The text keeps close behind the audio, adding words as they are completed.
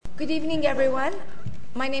Good evening, everyone.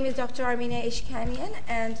 My name is Dr. Armina Ishkanian,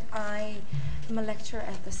 and I am a lecturer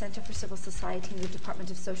at the Center for Civil Society in the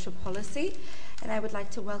Department of Social Policy. And I would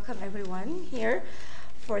like to welcome everyone here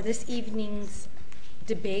for this evening's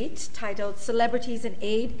debate titled Celebrities in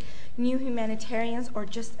Aid, New Humanitarians or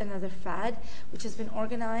Just Another Fad, which has been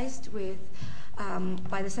organized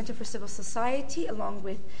by the Center for Civil Society along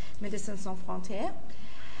with Midecins Sans Frontihres.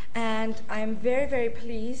 And I'm very, very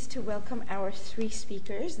pleased to welcome our three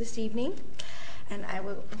speakers this evening. And I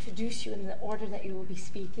will introduce you in the order that you will be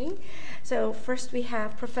speaking. So first we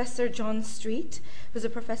have Professor John Street, who's a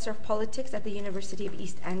professor of politics at the University of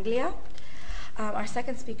East Anglia. Our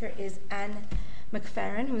second speaker is Anne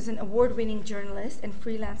McFerran, who's an award-winning journalist and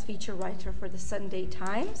freelance feature writer for the Sunday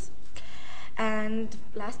Times. And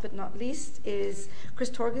last but not least is Kris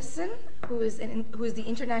Torgeson, who is the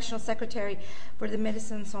International Secretary for the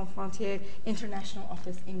Midecins Sans Frontihres International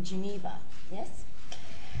Office in Geneva. Yes?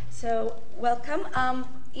 So welcome.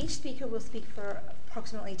 Each speaker will speak for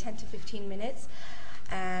approximately 10 to 15 minutes.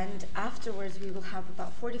 And afterwards, we will have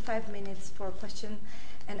about 45 minutes for question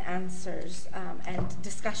and answers and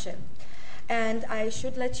discussion. And I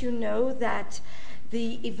should let you know that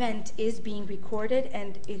the event is being recorded,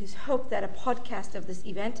 and it is hoped that a podcast of this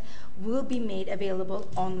event will be made available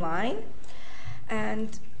online.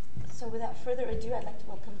 And so without further ado, I'd like to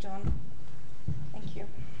welcome John. Thank you.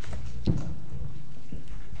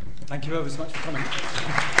 Thank you ever so much for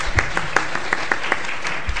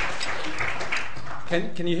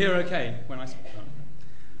coming. Can you hear okay when I speak?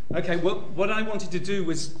 Okay, well, what I wanted to do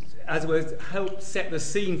was help set the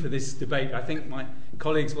scene for this debate. I think my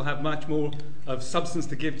colleagues will have much more of substance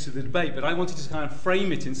to give to the debate, but I wanted to kind of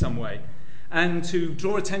frame it in some way and to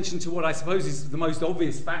draw attention to what I suppose is the most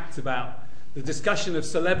obvious fact about the discussion of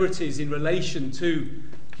celebrities in relation to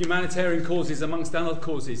humanitarian causes amongst other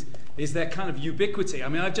causes is their kind of ubiquity. I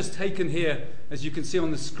mean, I've just taken here, as you can see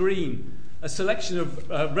on the screen, a selection of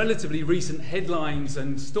relatively recent headlines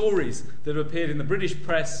and stories that have appeared in the British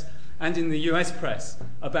press and in the US press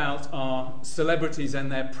about our celebrities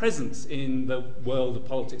and their presence in the world of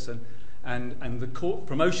politics and the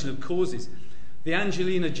promotion of causes. The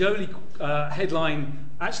Angelina Jolie headline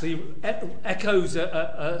actually echoes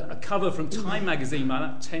a cover from Time magazine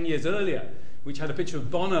about 10 years earlier, which had a picture of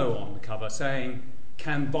Bono on the cover saying,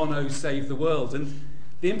 "Can Bono save the world?" And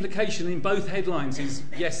the implication in both headlines is,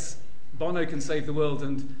 yes, Bono can save the world,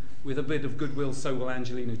 and with a bit of goodwill, so will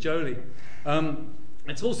Angelina Jolie.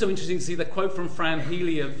 It's also interesting to see the quote from Fran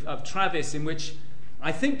Healy of Travis, in which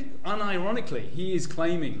I think, unironically, he is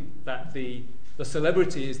claiming that the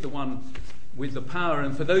celebrity is the one with the power.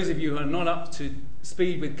 And for those of you who are not up to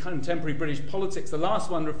speed with contemporary British politics, the last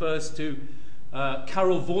one refers to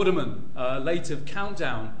Carol Vorderman, late of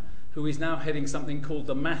Countdown, who is now heading something called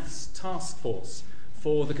the Maths Task Force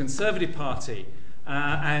for the Conservative Party.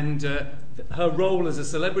 And her role as a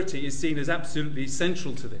celebrity is seen as absolutely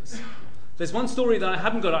central to this. There's one story that I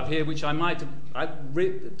haven't got up here, which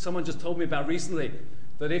someone just told me about recently,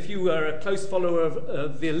 that if you are a close follower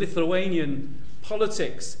of the Lithuanian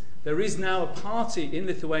politics, there is now a party in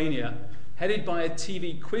Lithuania headed by a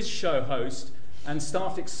TV quiz show host and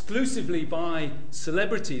staffed exclusively by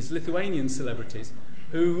celebrities, Lithuanian celebrities,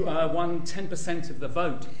 who won 10% of the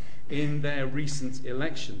vote in their recent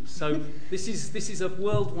elections. So this is a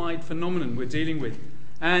worldwide phenomenon we're dealing with.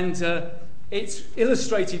 And it's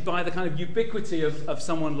illustrated by the kind of ubiquity of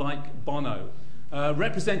someone like Bono,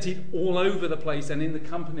 represented all over the place and in the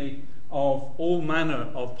company of all manner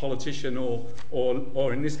of politician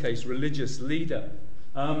or in this case, religious leader.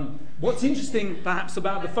 What's interesting, perhaps,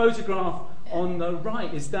 about the photograph on the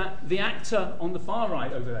right is that the actor on the far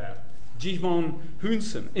right over there, Jimon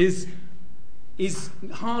Hunsen, is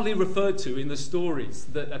hardly referred to in the stories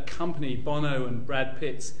that accompany Bono and Brad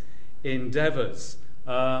Pitt's endeavours.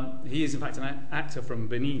 He is, in fact, an actor from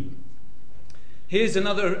Benin. Here's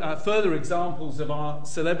another further examples of our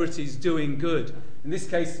celebrities doing good. In this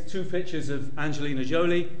case, two pictures of Angelina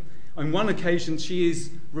Jolie. On one occasion, she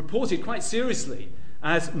is reported quite seriously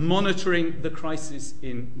as monitoring the crisis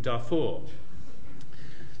in Darfur.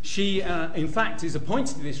 She, in fact, is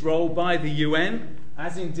appointed to this role by the UN,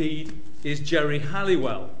 as indeed is Jerry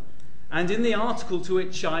Halliwell. And in the article to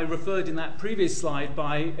which I referred in that previous slide,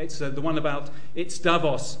 it's the one about It's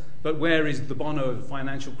Davos, but where is the Bono of the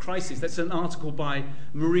financial crisis? That's an article by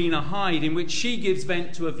Marina Hyde, in which she gives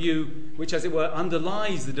vent to a view which, as it were,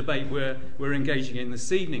 underlies the debate we're engaging in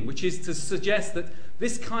this evening, which is to suggest that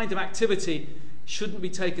this kind of activity shouldn't be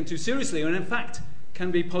taken too seriously, and in fact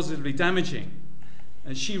can be positively damaging.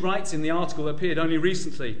 And she writes in the article that appeared only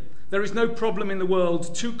recently There is no problem in the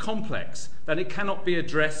world too complex that it cannot be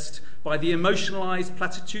addressed by the emotionalized,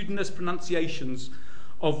 platitudinous pronunciations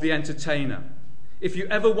of the entertainer. If you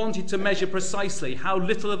ever wanted to measure precisely how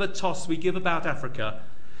little of a toss we give about Africa,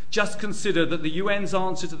 just consider that the UN's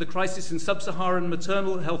answer to the crisis in sub-Saharan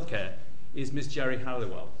maternal health care is Miss Geri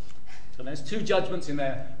Halliwell. And there's two judgments in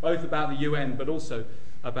there, both about the UN, but also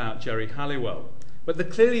about Geri Halliwell.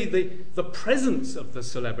 But clearly the presence of the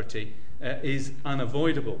celebrity is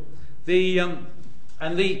unavoidable.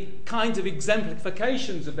 And the kinds of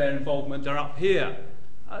exemplifications of their involvement are up here.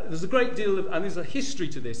 There's a great deal of, and there's a history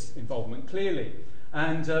to this involvement, clearly.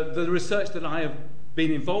 And the research that I have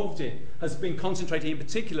been involved in has been concentrating in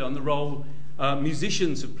particular on the role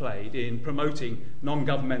musicians have played in promoting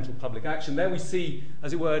non-governmental public action. There we see,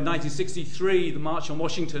 as it were, in 1963, the March on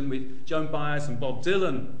Washington with Joan Baez and Bob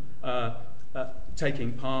Dylan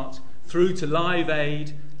taking part, through to Live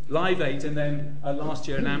Aid, and then last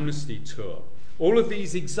year an Amnesty tour. All of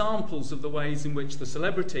these examples of the ways in which the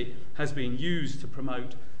celebrity has been used to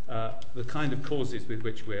promote the kind of causes with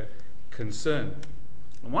which we're concerned.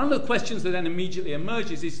 And one of the questions that then immediately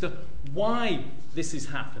emerges is to why this is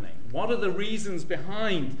happening. What are the reasons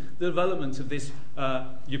behind the development of this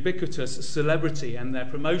ubiquitous celebrity and their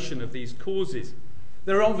promotion of these causes?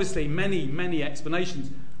 There are obviously many, many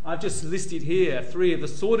explanations. I've just listed here three of the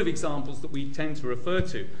sort of examples that we tend to refer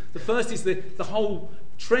to. The first is the whole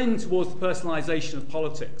trend towards the personalisation of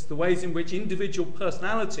politics, the ways in which individual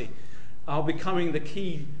personality are becoming the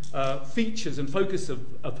key features and focus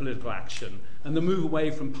of political action, and the move away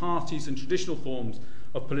from parties and traditional forms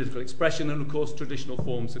of political expression and, of course, traditional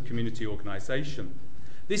forms of community organisation.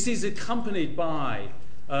 This is accompanied by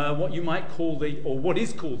what you might call what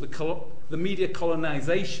is called the media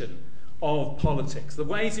colonisation of politics, the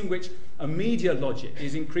ways in which a media logic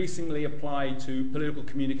is increasingly applied to political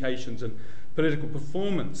communications and political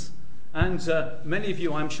performance. And many of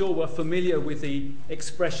you, I'm sure, were familiar with the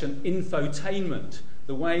expression infotainment,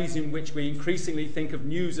 the ways in which we increasingly think of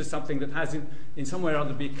news as something that has in some way or other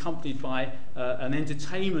to be accompanied by an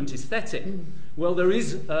entertainment aesthetic. Well, there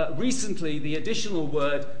is recently the additional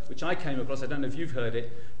word, which I came across, I don't know if you've heard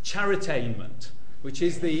it, charitainment, which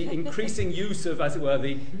is the increasing use of, as it were,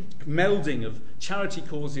 the melding of charity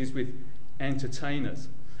causes with entertainers.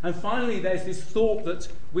 And finally, there's this thought that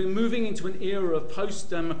we're moving into an era of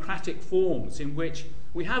post-democratic forms in which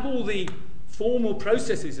we have all the formal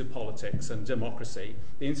processes of politics and democracy,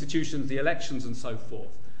 the institutions, the elections, and so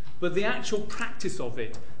forth. But the actual practice of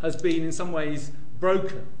it has been, in some ways,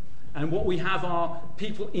 broken. And what we have are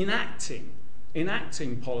people enacting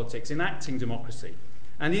politics, enacting democracy.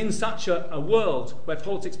 And in such a world where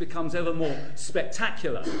politics becomes ever more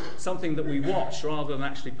spectacular, something that we watch rather than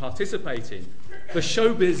actually participate in, the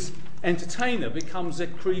showbiz entertainer becomes a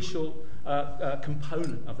crucial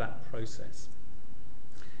component of that process.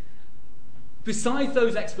 Besides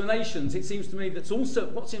those explanations, it seems to me that also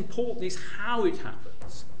what's important is how it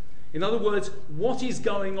happens. In other words, what is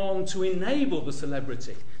going on to enable the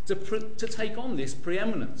celebrity to take on this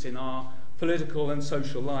preeminence in our political and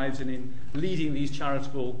social lives and in leading these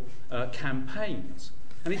charitable campaigns.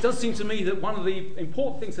 And it does seem to me that one of the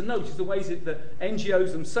important things to note is the ways that the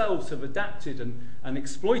NGOs themselves have adapted and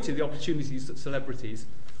exploited the opportunities that celebrities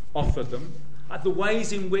offer them, the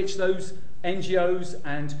ways in which those NGOs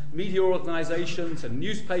and media organisations and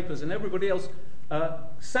newspapers and everybody else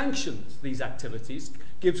sanctions these activities,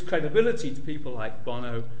 gives credibility to people like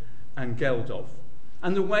Bono and Geldof,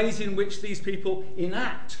 and the ways in which these people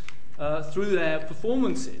enact through their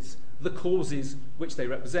performances the causes which they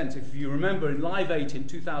represent. If you remember, in Live Aid in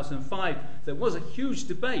 2005, there was a huge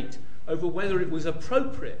debate over whether it was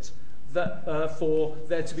appropriate that, for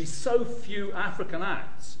there to be so few African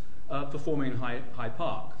acts performing in Hyde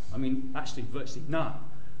Park. I mean, actually, virtually none.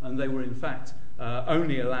 And they were, in fact,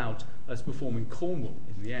 only allowed as perform in Cornwall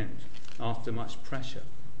in the end, after much pressure.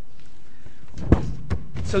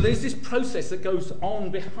 So there's this process that goes on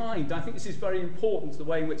behind. I think this is very important, the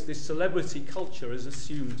way in which this celebrity culture has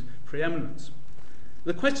assumed preeminence.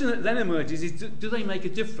 The question that then emerges is, do they make a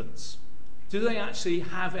difference? Do they actually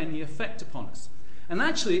have any effect upon us? And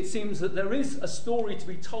actually, it seems that there is a story to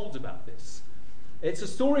be told about this. It's a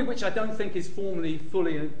story which I don't think is formally,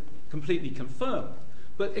 fully, and completely confirmed.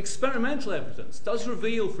 But experimental evidence does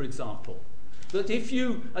reveal, for example, that if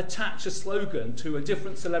you attach a slogan to a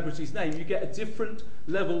different celebrity's name, you get different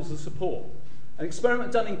levels of support. An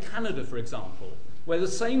experiment done in Canada, for example, where the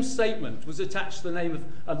same statement was attached to the name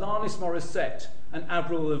of Alanis Morissette and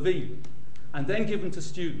Avril Lavigne, and then given to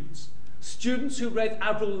students. Students who read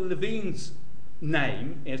Avril Lavigne's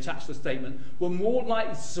name attached to the statement were more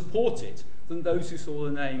likely to support it than those who saw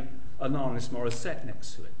the name Alanis Morissette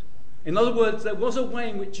next to it. In other words, there was a way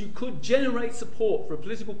in which you could generate support for a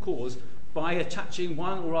political cause by attaching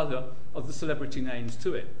one or other of the celebrity names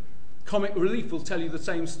to it. Comic Relief will tell you the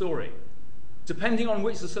same story. Depending on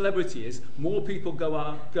which the celebrity is, more people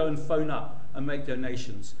go and phone up and make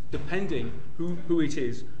donations, depending who it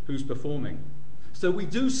is who's performing. So we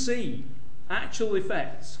do see actual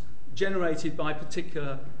effects generated by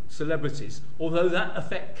particular celebrities, although that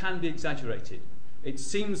effect can be exaggerated. It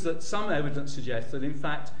seems that some evidence suggests that, in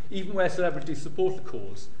fact, even where celebrities support a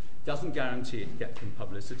cause, doesn't guarantee it gets them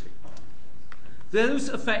publicity. Those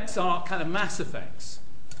effects are kind of mass effects.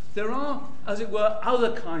 There are, as it were,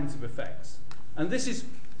 other kinds of effects. And this is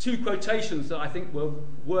two quotations that I think were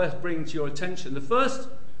worth bringing to your attention. The first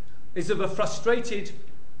is of a frustrated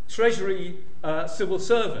Treasury civil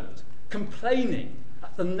servant complaining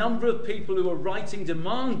at the number of people who are writing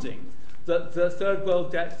demanding that the third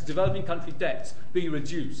world debts, developing country debts, be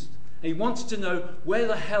reduced. And he wanted to know where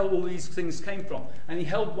the hell all these things came from. And he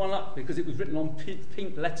held one up because it was written on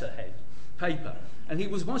pink letterhead paper. And he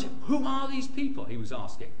was wondering, who are these people, he was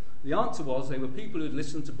asking. The answer was they were people who had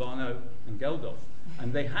listened to Bono and Geldof.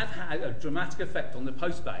 And they had had a dramatic effect on the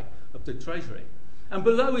postbag of the Treasury. And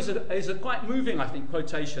below is a quite moving, I think,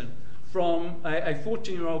 quotation from a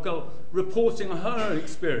 14-year-old girl reporting on her own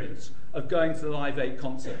experience of going to the Live Aid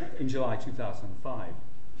concert in July 2005,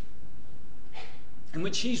 in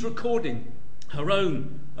which she's recording her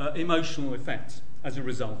own emotional effects as a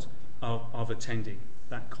result of attending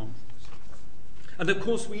that conference. And of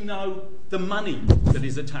course we know the money that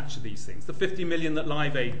is attached to these things, the 50 million that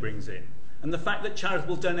Live Aid brings in, and the fact that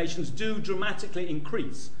charitable donations do dramatically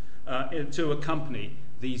increase to accompany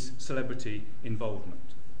these celebrity involvement.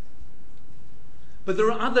 But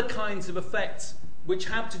there are other kinds of effects which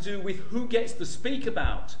have to do with who gets to speak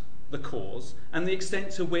about the cause and the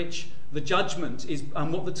extent to which the judgment is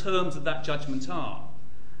and what the terms of that judgment are.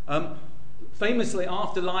 Famously,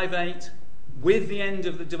 after Live Aid, with the end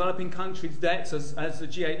of the developing countries' debts, as the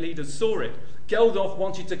G8 leaders saw it, Geldof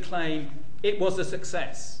wanted to claim it was a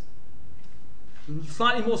success.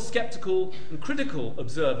 Slightly more sceptical and critical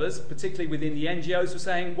observers, particularly within the NGOs, were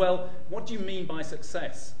saying, well, what do you mean by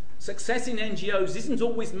success? Success in NGOs isn't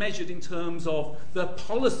always measured in terms of the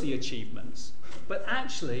policy achievements, but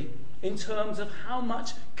actually in terms of how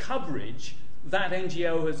much coverage that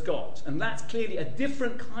NGO has got. And that's clearly a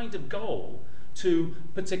different kind of goal to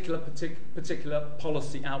particular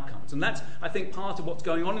policy outcomes. And that's, I think, part of what's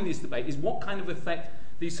going on in this debate is what kind of effect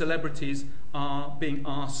these celebrities are being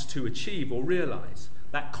asked to achieve or realise.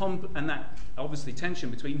 That obviously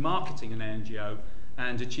tension between marketing an NGO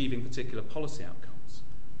and achieving particular policy outcomes.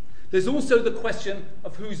 There's also the question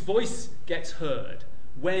of whose voice gets heard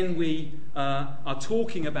when we are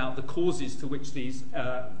talking about the causes to which these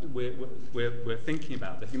we're thinking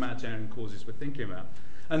about, the humanitarian causes we're thinking about.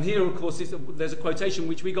 And here, of course, there's a quotation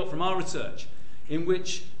which we got from our research in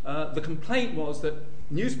which the complaint was that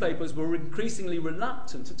newspapers were increasingly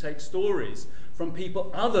reluctant to take stories from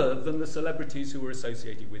people other than the celebrities who were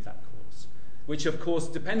associated with that cause, which, of course,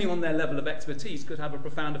 depending on their level of expertise, could have a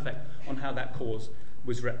profound effect on how that cause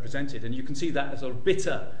was represented. And you can see that as a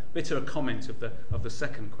bitter comment of the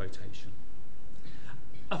second quotation.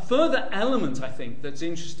 A further element, I think, that's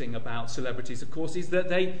interesting about celebrities, of course, is that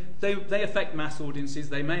they affect mass audiences.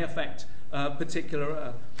 They may affect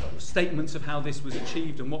particular statements of how this was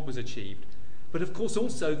achieved and what was achieved. But, of course,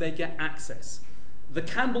 also they get access. The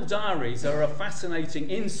Campbell Diaries are a fascinating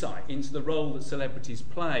insight into the role that celebrities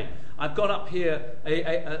play. I've got up here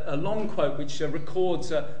a long quote which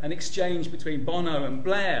records an exchange between Bono and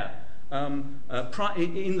Blair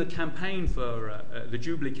in the campaign for the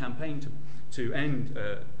Jubilee campaign to end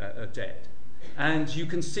debt. And you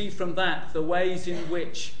can see from that the ways in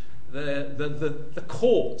which the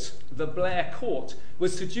court, the Blair court,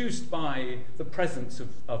 was seduced by the presence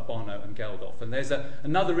of Bono and Geldof. And there's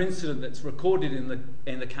another incident that's recorded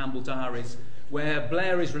in the Campbell Diaries where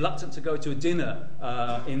Blair is reluctant to go to a dinner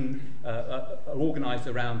organised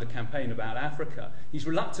around the campaign about Africa. He's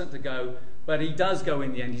reluctant to go, but he does go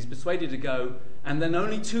in the end. He's persuaded to go, and then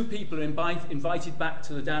only two people are invited back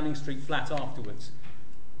to the Downing Street flat afterwards,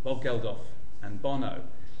 Bob Geldof and Bono.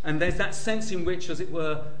 And there's that sense in which, as it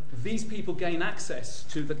were, these people gain access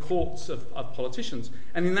to the courts of politicians,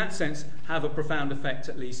 and in that sense have a profound effect,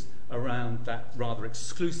 at least, around that rather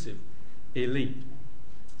exclusive elite.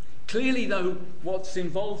 Clearly, though, what's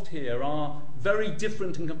involved here are very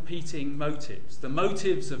different and competing motives. The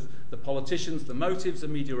motives of the politicians, the motives of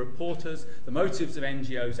media reporters, the motives of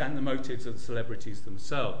NGOs, and the motives of the celebrities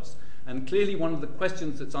themselves. And clearly one of the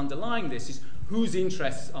questions that's underlying this is whose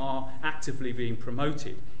interests are actively being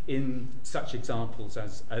promoted in such examples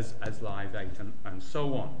as Live Aid and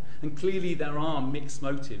so on. And clearly there are mixed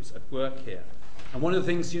motives at work here. And one of the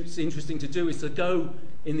things it's interesting to do is to go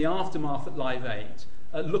in the aftermath at Live Aid,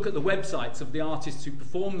 look at the websites of the artists who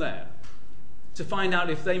perform there, to find out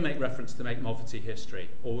if they make reference to Make Poverty History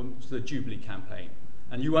or to the Jubilee campaign.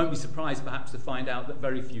 And you won't be surprised perhaps to find out that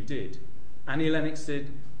very few did. Annie Lennox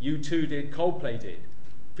did, U2 did, Coldplay did.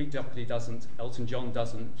 Pete Doherty doesn't, Elton John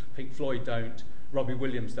doesn't, Pink Floyd don't, Robbie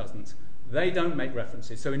Williams doesn't. They don't make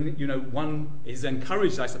references. So one is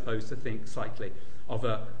encouraged, I suppose, to think slightly of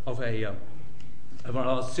a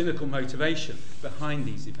cynical motivation behind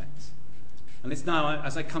these events. And it's now,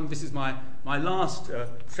 as I come, this is my last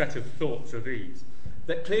set of thoughts of these,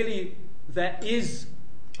 that clearly there is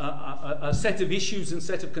a set of issues and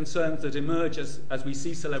set of concerns that emerge as we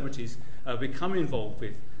see celebrities become involved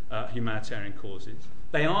with humanitarian causes.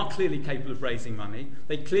 They are clearly capable of raising money.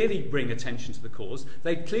 They clearly bring attention to the cause.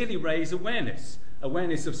 They clearly raise awareness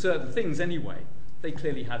of certain things anyway. They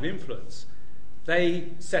clearly have influence. They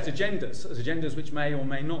set agendas which may or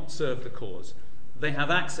may not serve the cause. They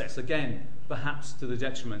have access, again, perhaps to the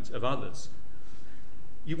detriment of others.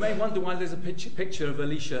 You may wonder why there's a picture of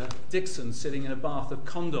Alicia Dixon sitting in a bath of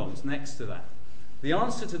condoms next to that. The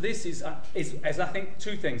answer to this is I think,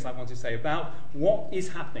 two things I want to say about what is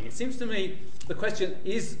happening. It seems to me the question,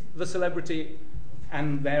 is the celebrity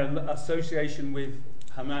and their association with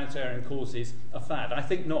humanitarian causes a fad? I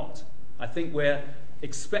think not. I think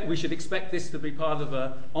we should expect this to be part of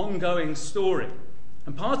an ongoing story.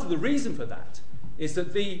 And part of the reason for that is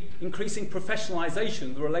that the increasing professionalisation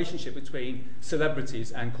of the relationship between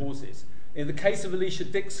celebrities and causes. In the case of Alicia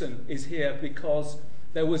Dixon is here because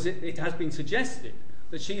it has been suggested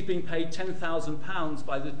that she's been paid £10,000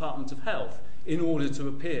 by the Department of Health in order to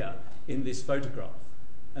appear in this photograph.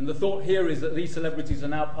 And the thought here is that these celebrities are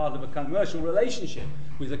now part of a commercial relationship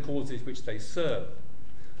with the causes which they serve.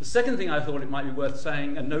 The second thing I thought it might be worth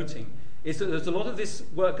saying and noting is that there's a lot of this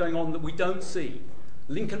work going on that we don't see.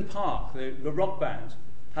 Linkin Park, the rock band,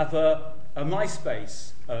 have a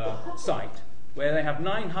MySpace site where they have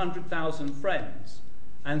 900,000 friends,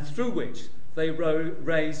 and through which they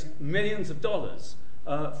raise millions of dollars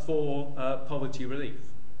for poverty relief.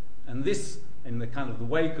 And this, in the kind of the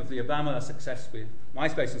wake of the Obama success with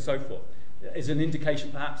MySpace and so forth, is an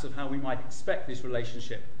indication perhaps of how we might expect this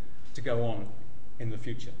relationship to go on in the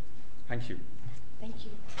future. Thank you. Thank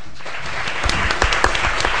you.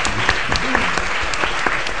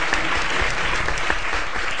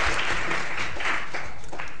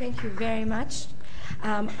 Thank you very much.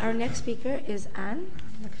 Our next speaker is Anne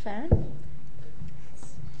McFerran.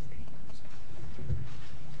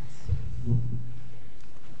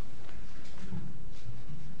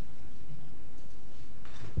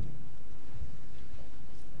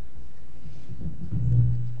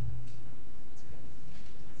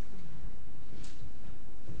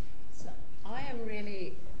 So I am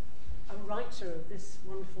really a writer of this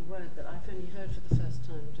wonderful word that I've only heard for the first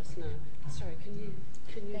time just now. Sorry, can you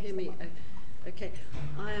hear me? Okay.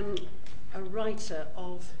 I am a writer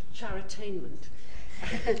of charitainment,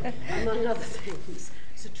 among other things.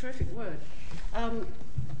 It's a terrific word.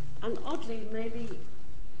 And oddly, maybe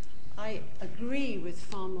I agree with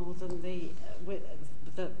far more than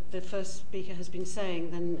the first speaker has been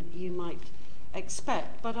saying than you might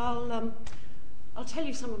expect. But I'll tell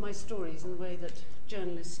you some of my stories in the way that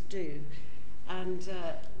journalists do, and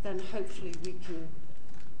then hopefully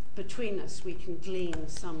between us, we can glean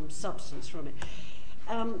some substance from it.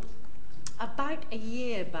 About a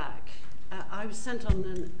year back, I was sent on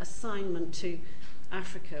an assignment to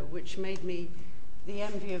Africa, which made me the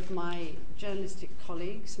envy of my journalistic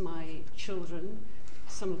colleagues, my children,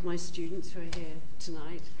 some of my students who are here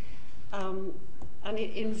tonight. And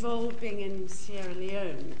it involved being in Sierra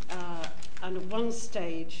Leone. And at one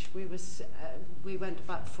stage, we went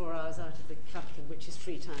about 4 hours out of the capital, which is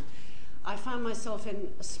Freetown. I found myself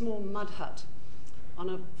in a small mud hut on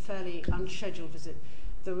a fairly unscheduled visit.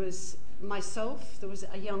 There was myself, there was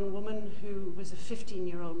a young woman who was a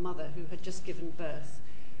 15-year-old mother who had just given birth,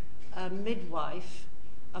 a midwife,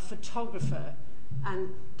 a photographer,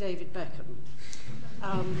 and David Beckham.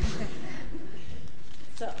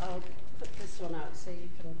 So I'll put this one out so you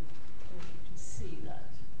can see that.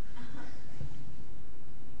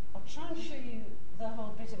 I'll try and show you the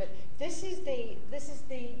whole bit of it. This is the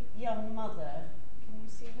young mother. Can you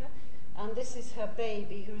see her? And this is her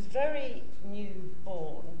baby, who is very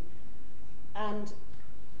newborn. And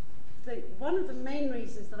one of the main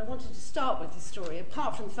reasons that I wanted to start with this story,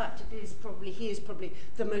 apart from the fact he is probably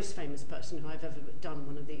the most famous person who I've ever done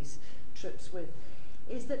one of these trips with,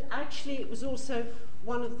 is that actually it was also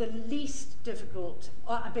one of the least difficult,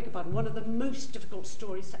 I beg your pardon, one of the most difficult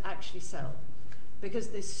stories to actually sell, because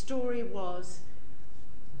this story was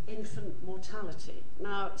infant mortality.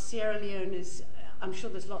 Now, Sierra Leone is, I'm sure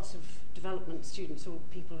there's lots of development students or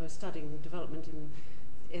people who are studying development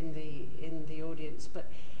in the audience, but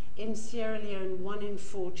in Sierra Leone, 1 in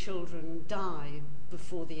 4 children die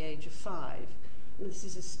before the age of 5. And this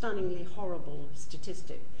is a stunningly horrible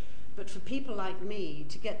statistic. But for people like me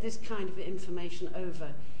to get this kind of information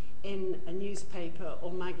over in a newspaper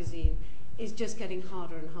or magazine is just getting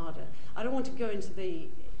harder and harder. I don't want to go into the,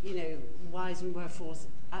 whys and wherefores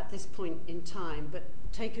at this point in time, but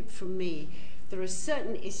take it from me, there are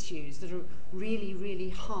certain issues that are really, really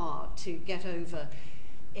hard to get over.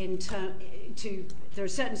 There are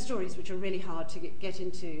certain stories which are really hard to get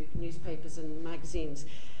into newspapers and magazines,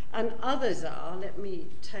 and others are. Let me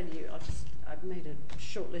tell you. I've made a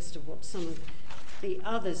short list of what some of the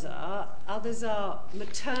others are. Others are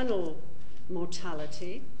maternal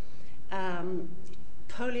mortality,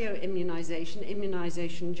 polio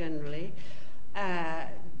immunization generally,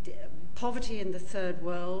 poverty in the third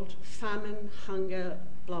world, famine, hunger,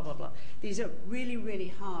 blah, blah, blah. These are really, really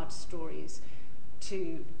hard stories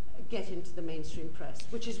to get into the mainstream press,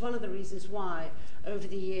 which is one of the reasons why, over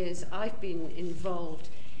the years, I've been involved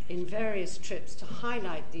in various trips to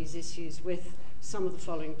highlight these issues with some of the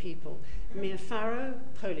following people. Mia Farrow,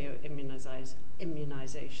 polio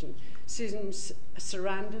immunization. Susan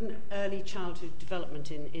Sarandon, early childhood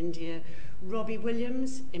development in India. Robbie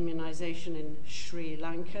Williams, immunization in Sri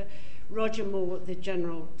Lanka. Roger Moore, the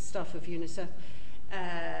general stuff of UNICEF.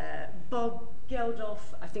 Bob Geldof,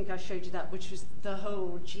 I think I showed you that, which was the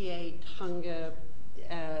whole G8 hunger,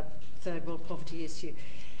 third world poverty issue.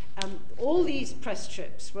 All these press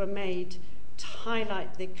trips were made to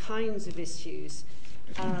highlight the kinds of issues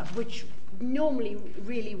which normally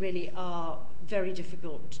really, really are very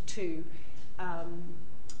difficult to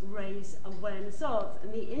raise awareness of.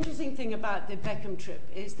 And the interesting thing about the Beckham trip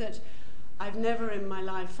is that I've never in my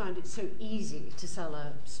life found it so easy to sell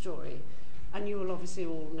a story, and you will obviously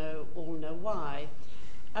all know why.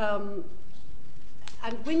 And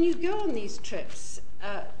when you go on these trips,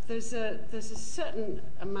 there's a certain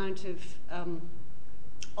amount of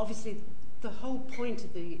obviously the whole point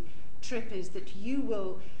of the trip is that you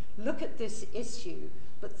will look at this issue,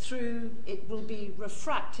 but it will be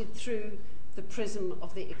refracted through the prism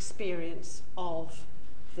of the experience of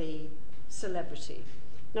the celebrity.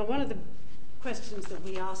 Now, one of the questions that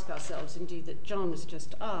we ask ourselves, indeed that John has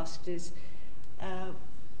just asked, is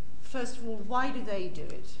first of all, why do they do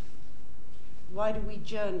it? Why do we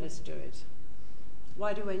journalists do it?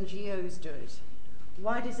 Why do NGOs do it?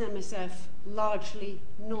 Why does MSF largely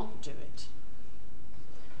not do it?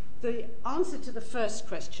 The answer to the first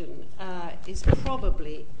question is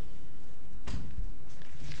probably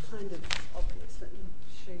kind of obvious. Let me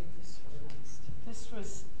show you this one next. This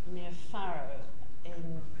was Mia Farrow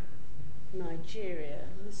in Nigeria,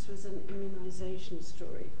 and this was an immunization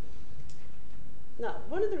story. Now,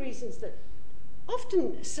 one of the reasons that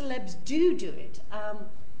often celebs do it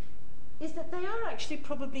is that they are actually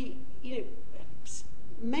probably,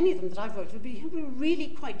 many of them that I've worked with who are really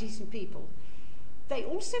quite decent people. They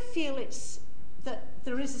also feel that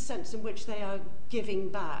there is a sense in which they are giving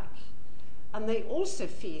back. And they also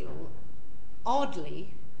feel,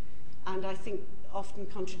 oddly, and I think often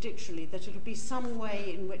contradictorily, that it'll be some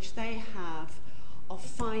way in which they have of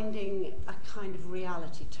finding a kind of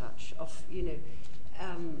reality touch, of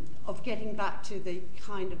getting back to the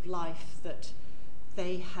kind of life that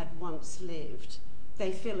they had once lived.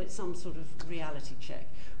 They feel it's some sort of reality check,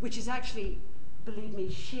 which is actually, believe me,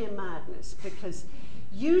 sheer madness, because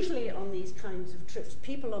usually on these kinds of trips,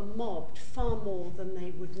 people are mobbed far more than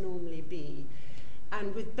they would normally be.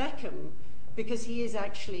 And with Beckham, because he is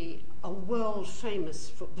actually a world-famous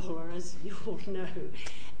footballer, as you all know,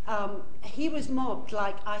 he was mobbed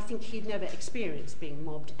like I think he'd never experienced being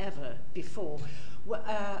mobbed ever before.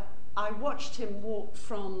 I watched him walk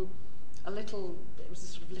from it was a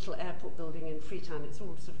sort of little airport building in Freetown, it's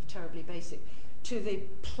all sort of terribly basic, to the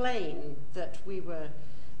plane that we were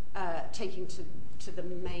taking to the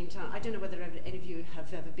main town. I don't know whether any of you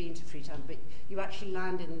have ever been to Freetown, but you actually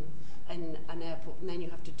land in an airport and then you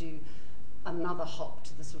have to do another hop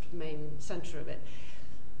to the sort of main centre of it.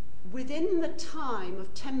 Within the time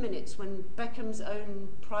of 10 minutes when Beckham's own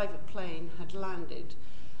private plane had landed,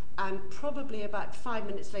 and probably about 5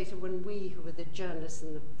 minutes later when we, who were the journalists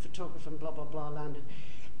and the photographer and blah, blah, blah, landed,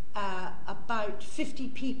 about 50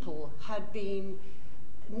 people had been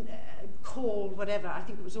called, whatever, I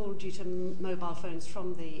think it was all due to mobile phones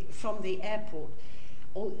from the airport,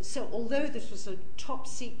 So although this was a top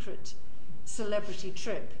secret celebrity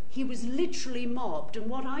trip, he was literally mobbed. And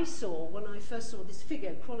what I saw when I first saw this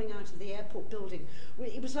figure crawling out of the airport building,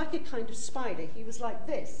 it was like a kind of spider. He was like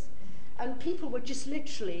this. And people were just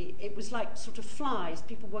literally, it was like sort of flies.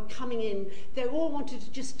 People were coming in. They all wanted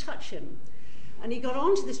to just touch him. And he got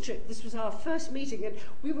onto this trip. This was our first meeting. And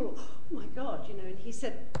we were, oh my God, you know, and he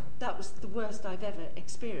said, that was the worst I've ever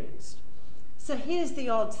experienced. So here's the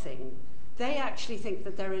odd thing. They actually think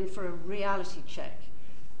that they're in for a reality check.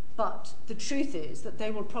 But the truth is that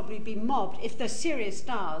they will probably be mobbed. If they're serious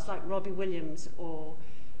stars like Robbie Williams or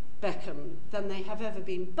Beckham, than they have ever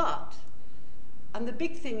been. But, and the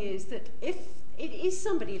big thing is that if it is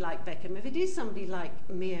somebody like Beckham, if it is somebody like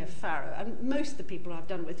Mia Farrow, and most of the people I've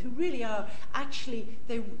done with who really are, actually,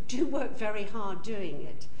 they do work very hard doing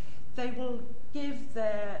it, they will give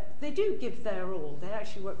they do give their all. They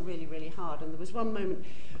actually work really, really hard. And there was one moment,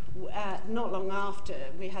 not long after,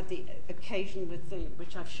 we had the occasion with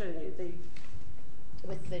which I've shown you,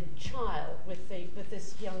 with the child, with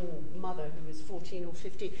this young mother who was 14 or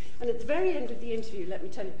 15. And at the very end of the interview, let me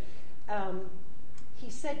tell you, he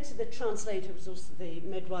said to the translator, who was also the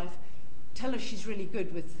midwife, tell her she's really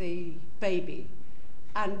good with the baby.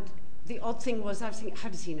 And the odd thing was, I was thinking, how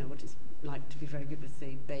does he know what it's like to be very good with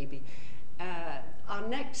the baby? Our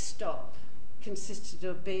next stop consisted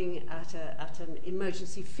of being at an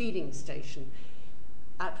emergency feeding station,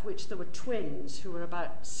 at which there were twins who were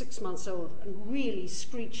about 6 months old and really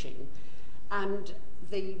screeching. And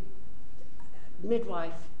the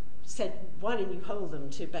midwife said, why don't you hold them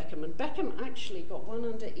to Beckham? And Beckham actually got one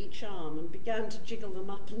under each arm and began to jiggle them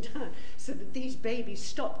up and down so that these babies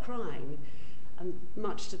stopped crying, and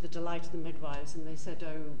much to the delight of the midwives. And they said,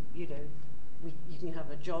 oh, you know, you can have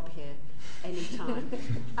a job here anytime.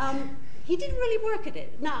 He didn't really work at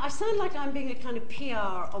it. Now, I sound like I'm being a kind of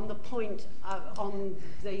PR on the point, on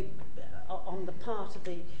the part of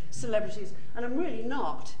the celebrities, and I'm really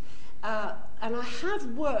not. And I have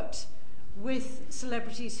worked with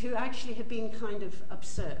celebrities who actually have been kind of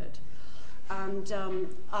absurd. And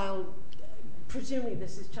I'll, presumably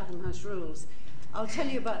this is Chatham House rules, I'll tell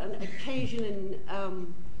you about an occasion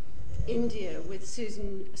in India with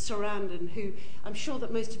Susan Sarandon, who I'm sure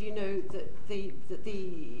that most of you know that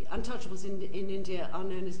the untouchables in India are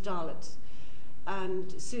known as Dalits.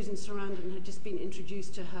 And Susan Sarandon had just been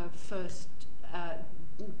introduced to her first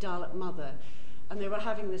Dalit mother. And they were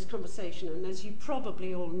having this conversation, and as you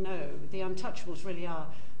probably all know, the untouchables really are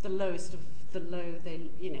the lowest of the low. They,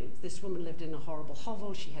 you know, this woman lived in a horrible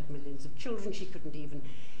hovel. She had millions of children. She couldn't even,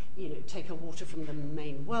 you know, take her water from the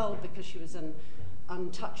main well because she was an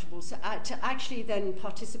untouchable. So to actually then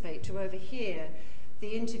participate, to overhear the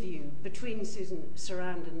interview between Susan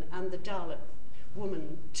Sarandon and the Dalit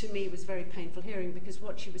woman, to me was very painful hearing, because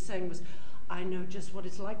what she was saying was, I know just what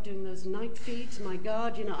it's like doing those night feeds. My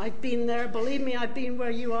God, you know, I've been there. Believe me, I've been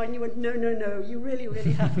where you are. And you went, no, you really,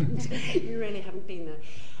 really haven't. You really haven't been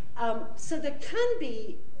there. So there can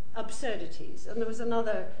be absurdities. And there was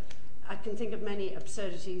another, I can think of many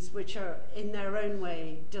absurdities which are in their own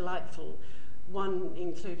way delightful. One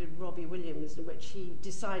included Robbie Williams, in which he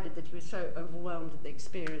decided that he was so overwhelmed at the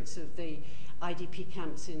experience of the IDP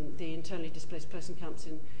camps, in the internally displaced person camps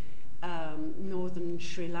in northern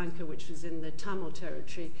Sri Lanka, which was in the Tamil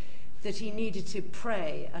territory, that he needed to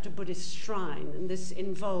pray at a Buddhist shrine. And this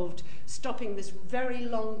involved stopping this very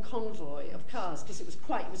long convoy of cars, because it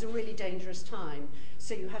was a really dangerous time.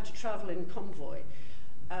 So you had to travel in convoy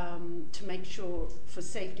to make sure for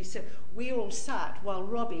safety. So we all sat while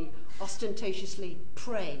Robbie ostentatiously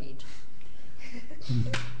prayed.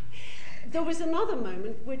 There was another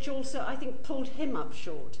moment which also, I think, pulled him up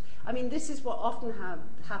short. I mean, this is what often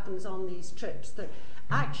happens on these trips, that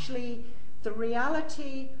actually the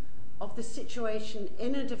reality of the situation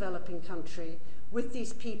in a developing country with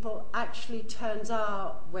these people actually turns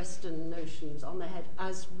our Western notions on their head,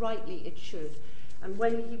 as rightly it should. And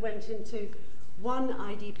when he went into one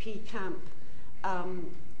IDP camp,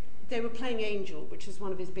 they were playing Angel, which was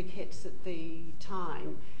one of his big hits at the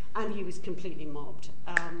time, and he was completely mobbed.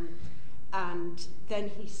 And then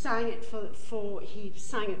he sang it for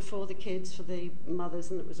the kids, for the mothers,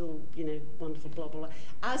 and it was all, you know, wonderful, blah, blah, blah.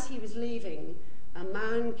 As he was leaving, a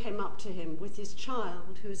man came up to him with his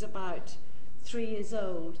child, who was about 3 years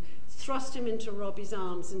old, thrust him into Robbie's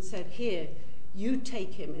arms and said, here, you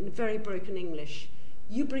take him, in very broken English.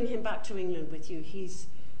 You bring him back to England with you. He's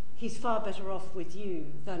far better off with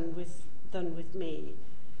you than with me.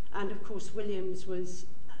 And of course, Williams was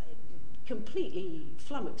completely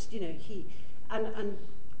flummoxed, you know, and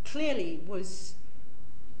clearly was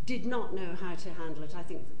did not know how to handle it. I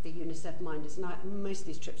think that the UNICEF minders, and most of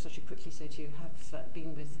these trips, I should quickly say to you, have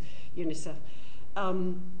been with UNICEF,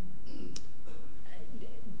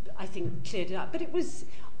 I think cleared it up. But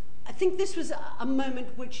I think this was a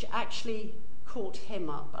moment which actually caught him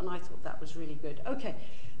up, and I thought that was really good. Okay,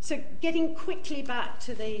 so getting quickly back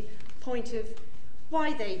to the point of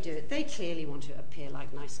why they do it. They clearly want to appear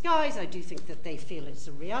like nice guys. I do think that they feel it's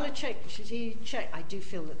a reality check. I do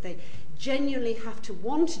feel that they genuinely have to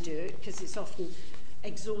want to do it because it's often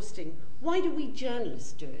exhausting. Why do we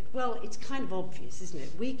journalists do it? Well, it's kind of obvious, isn't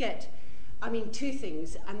it? We get, two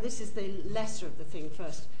things, and this is the lesser of the thing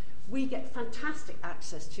first. We get fantastic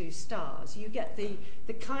access to stars. You get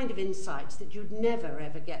the kind of insights that you'd never,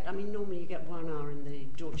 ever get. Normally you get 1 hour in the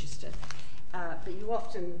Dorchester, but you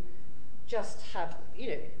often just have,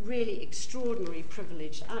 really extraordinary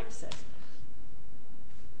privileged access.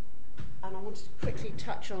 And I wanted to quickly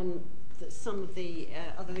touch on some of the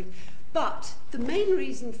other things. But the main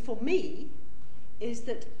reason for me is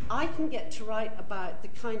that I can get to write about the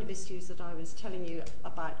kind of issues that I was telling you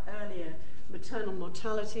about earlier, maternal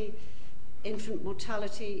mortality, infant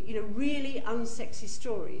mortality, really unsexy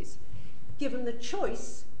stories. Given the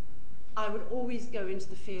choice, I would always go into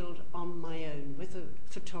the field on my own with a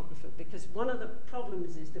photographer, because one of the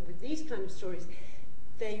problems is that with these kind of stories,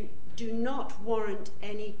 they do not warrant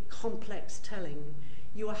any complex telling.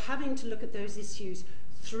 You are having to look at those issues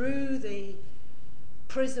through the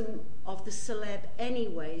prism of the celeb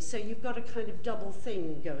anyway, so you've got a kind of double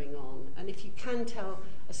thing going on. And if you can tell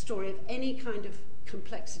a story of any kind of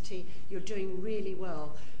complexity, you're doing really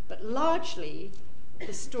well. But largely,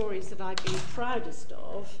 the stories that I've been proudest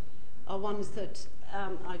of are ones that,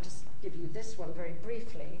 I just give you this one very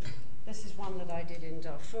briefly. This is one that I did in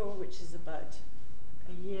Darfur, which is about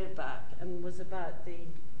a year back, and was about the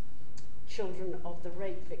children of the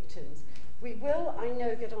rape victims. We will, I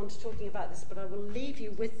know, get on to talking about this, but I will leave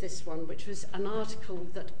you with this one, which was an article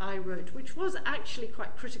that I wrote, which was actually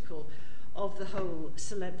quite critical of the whole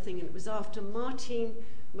celeb thing, and it was after Martine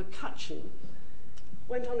McCutcheon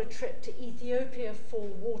went on a trip to Ethiopia for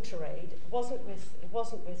water aid. It wasn't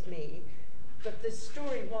with me, but the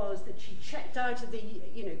story was that she checked out of the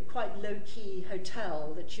quite low-key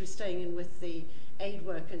hotel that she was staying in with the aid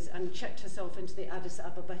workers and checked herself into the Addis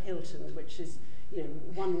Ababa Hilton, which is,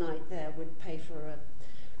 one night there would pay for a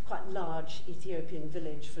quite large Ethiopian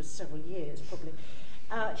village for several years, probably.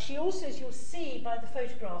 She also, as you'll see by the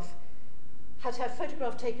photograph, had her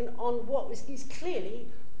photograph taken on what is clearly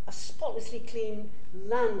a spotlessly clean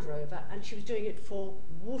Land Rover, and she was doing it for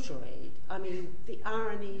water aid. The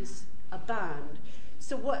ironies abound.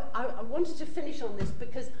 So what I wanted to finish on this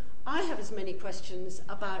because I have as many questions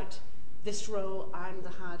about this role. I'm the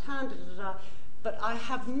hired hand, but I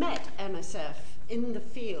have met MSF in the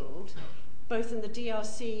field, both in the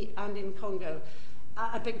DRC and in Congo,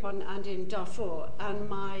 I beg your pardon, and in Darfur, and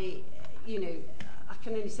my, I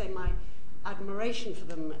can only say my admiration for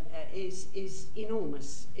them is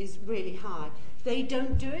enormous, is really high. They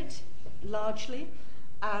don't do it, largely,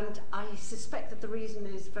 and I suspect that the reason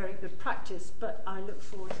is very good practice, but I look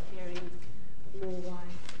forward to hearing more why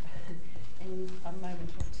in a moment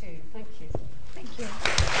or two. Thank you. Thank you.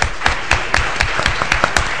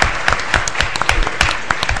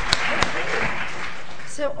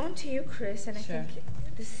 So on to you, Kris, and Sure. I think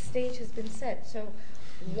the stage has been set. So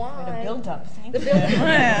why The build-up, thank the you. build-up?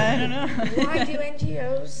 I don't know. Why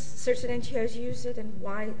do certain NGOs use it, and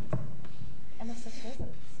why MSF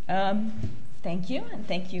doesn't? Thank you, and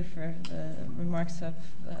thank you for the remarks of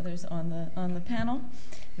others on the panel.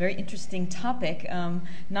 Very interesting topic,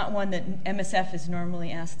 not one that MSF is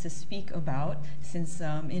normally asked to speak about, since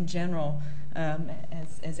in general,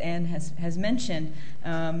 as Anne has mentioned,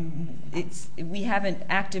 we haven't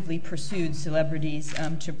actively pursued celebrities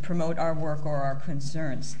to promote our work or our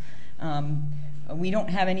concerns. We don't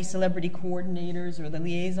have any celebrity coordinators or the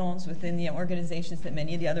liaisons within the organizations that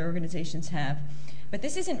many of the other organizations have. But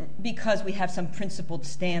this isn't because we have some principled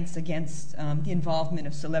stance against the involvement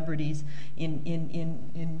of celebrities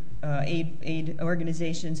in aid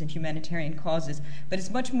organizations and humanitarian causes, but it's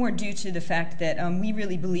much more due to the fact that we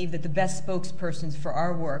really believe that the best spokespersons for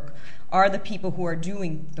our work are the people who are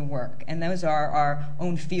doing the work, and those are our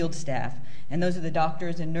own field staff. And those are the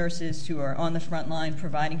doctors and nurses who are on the front line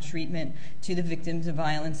providing treatment to the victims of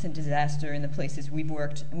violence and disaster in the places we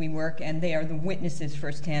work, and they are the witnesses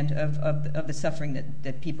firsthand of the suffering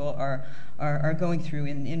that people are going through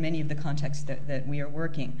in many of the contexts that we are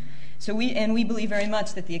working. So we believe very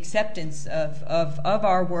much that the acceptance of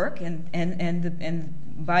our work and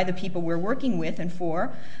by the people we're working with and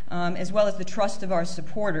for, as well as the trust of our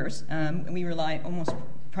supporters, we rely almost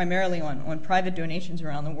primarily on private donations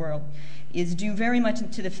around the world, is due very much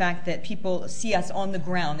to the fact that people see us on the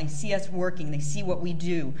ground, they see us working, they see what we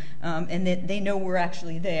do, and that they know we're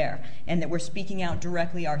actually there, and that we're speaking out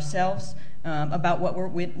directly ourselves about what we're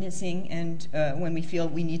witnessing and when we feel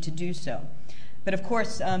we need to do so. But of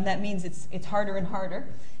course, that means it's harder and harder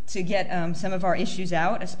to get some of our issues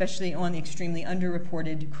out, especially on the extremely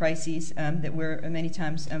underreported crises that we're many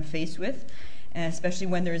times faced with, especially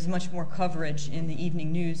when there is much more coverage in the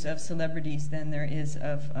evening news of celebrities than there is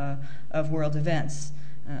of world events,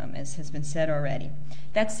 as has been said already.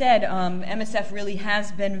 That said, MSF really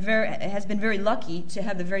has been very lucky to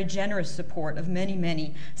have the very generous support of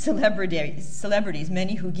many celebrities,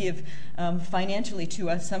 many who give financially to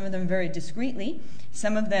us, some of them very discreetly,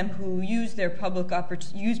 some of them who use their public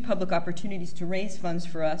opportunities to raise funds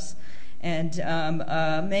for us. And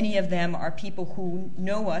many of them are people who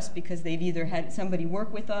know us because they've either had somebody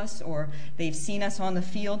work with us or they've seen us on the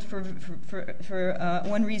field for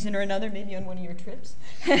one reason or another, maybe on one of your trips.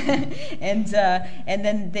 and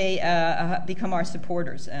then they become our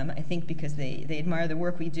supporters, I think, because they admire the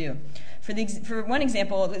work we do. For one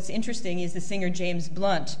example that's interesting is the singer James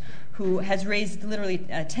Blunt, who has raised literally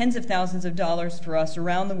tens of thousands of dollars for us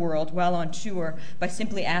around the world while on tour by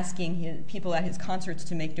simply asking people at his concerts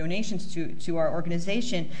to make donations to our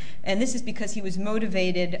organization. And this is because he was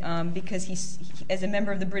motivated because he, as a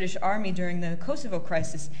member of the British Army during the Kosovo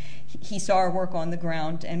crisis, he saw our work on the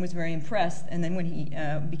ground and was very impressed. And then when he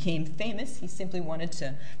became famous, he simply wanted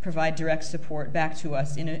to provide direct support back to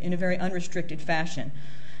us in a very unrestricted fashion.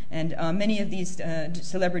 And many of these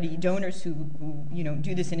celebrity donors who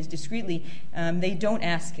do this discreetly, they don't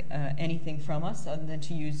ask anything from us other than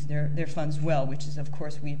to use their funds well, which is, of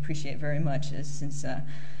course, we appreciate very much, since the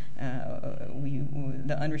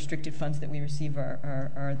unrestricted funds that we receive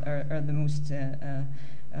are the most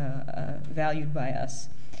valued by us.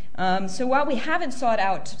 So while we haven't sought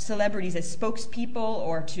out celebrities as spokespeople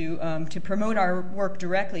or to promote our work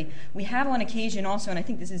directly, we have on occasion also, and I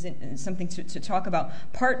think this is something to talk about,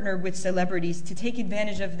 partnered with celebrities to take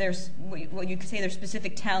advantage of their, what you could say, their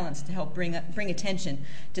specific talents to help bring attention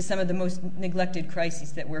to some of the most neglected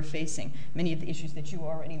crises that we're facing, many of the issues that you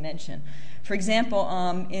already mentioned. For example,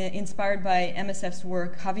 inspired by MSF's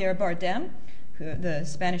work, Javier Bardem, the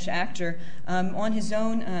Spanish actor, on his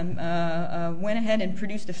own went ahead and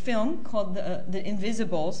produced a film called The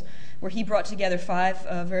Invisibles, where he brought together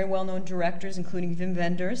 5 very well-known directors, including Wim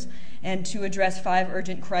Wenders, and to address 5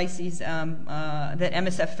 urgent crises that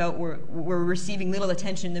MSF felt were receiving little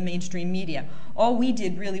attention in the mainstream media. All we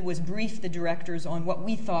did really was brief the directors on what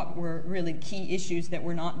we thought were really key issues that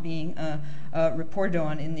were not being reported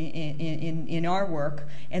on in our work,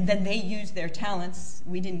 and then they used their talents.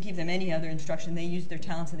 We didn't give them any other instruction. They used their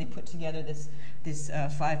talents and they put together this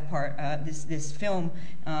 5-part this film,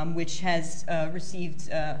 which has received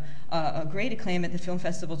a great acclaim at the film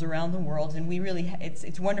festivals around the world. And we really,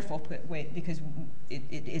 it's wonderful because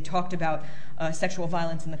it talked about sexual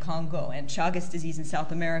violence in the Congo and Chagas disease in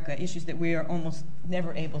South America, issues that we are almost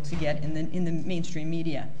never able to get in the mainstream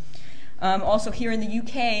media. Also here in the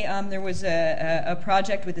UK, there was a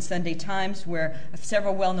project with the Sunday Times where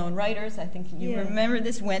several well-known writers, I think you remember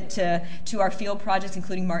this, went to our field projects,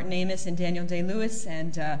 including Martin Amis and Daniel Day-Lewis,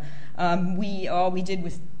 and all we did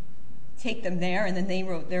was take them there, and then they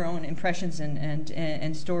wrote their own impressions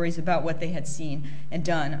and stories about what they had seen and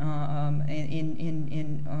done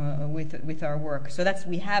with our work. So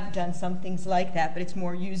we have done some things like that, but it's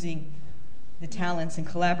more using the talents and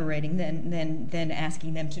collaborating than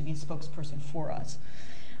asking them to be a spokesperson for us.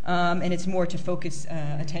 And it's more to focus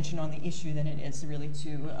attention on the issue than it is really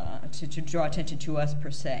to draw attention to us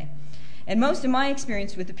per se. And most of my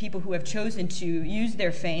experience with the people who have chosen to use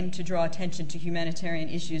their fame to draw attention to humanitarian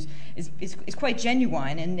issues is quite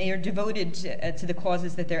genuine, and they are devoted to the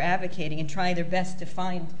causes that they're advocating and trying their best to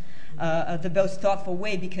find the most thoughtful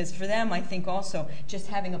way, because for them, I think also, just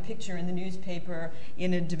having a picture in the newspaper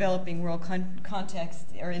in a developing world context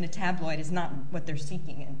or in a tabloid is not what they're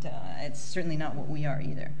seeking, and it's certainly not what we are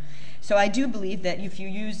either. So I do believe that if you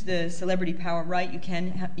use the celebrity power right, you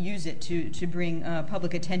can use it to bring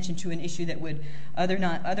public attention to an issue that would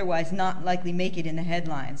otherwise not likely make it in the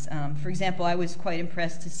headlines. For example, I was quite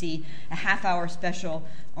impressed to see a half-hour special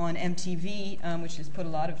on MTV, which has put a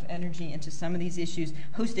lot of energy into some of these issues,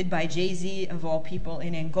 hosted by Jay-Z, of all people,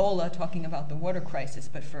 in Angola, talking about the water crisis,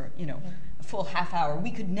 but for a full half hour. We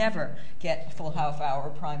could never get a full half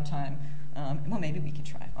hour primetime well, maybe we could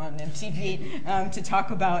try on MTV to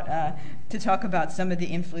talk about some of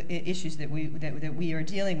the issues that we are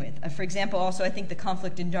dealing with. For example, also I think the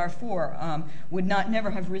conflict in Darfur would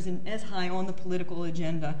never have risen as high on the political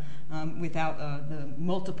agenda without the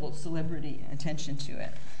multiple celebrity attention to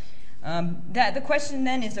it. The question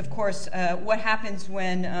then is, of course, what happens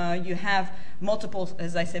when you have multiple,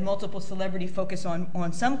 as I said, multiple celebrity focus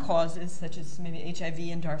on some causes, such as maybe HIV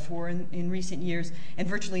in Darfur in recent years, and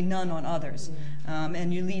virtually none on others.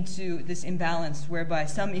 And you lead to this imbalance whereby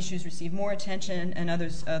some issues receive more attention and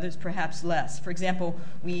others perhaps less. For example,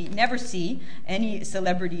 we never see any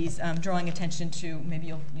celebrities drawing attention to, maybe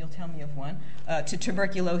you'll tell me of one, to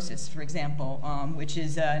tuberculosis, for example, which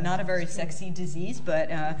is not a very sexy disease,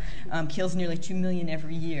 but kills nearly 2 million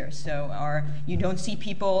every year. So you don't see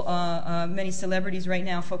people, many celebrities right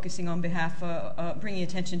now focusing on behalf, bringing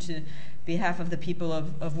attention to behalf of the people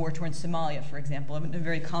of war-torn Somalia, for example, in a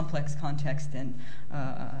very complex context, and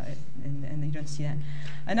you don't see that.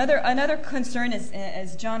 Another concern,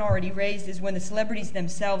 as John already raised, is when the celebrities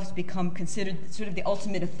themselves become considered sort of the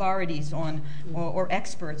ultimate authorities on or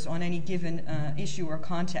experts on any given issue or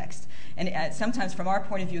context. And sometimes, from our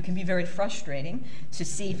point of view, it can be very frustrating to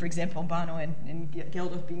see, for example, Bono and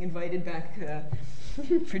Geldof being invited back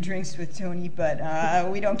for drinks with Tony, but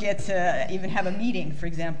we don't get to even have a meeting, for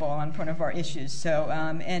example, on one of our issues. So,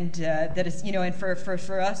 that is, and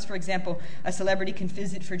for us, for example, a celebrity can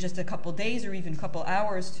visit for just a couple days or even a couple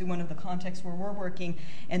hours to one of the contexts where we're working,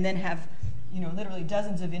 and then have, literally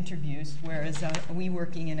dozens of interviews, whereas we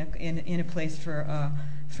working in a place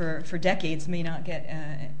for decades may not get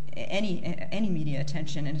any media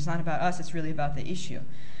attention, and it's not about us; it's really about the issue.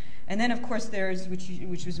 And then, of course, there's,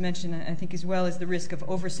 which was mentioned, I think, as well, as the risk of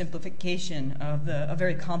oversimplification of a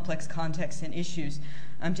very complex context and issues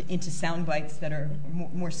into sound bites that are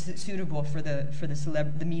more suitable for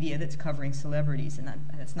the media that's covering celebrities. And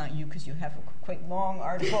that's not you, because you have quite long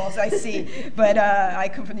articles, I see. But I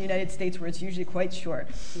come from the United States, where it's usually quite short.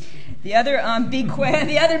 The other big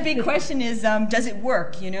question is, does it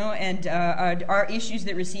work? And are issues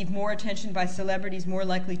that receive more attention by celebrities more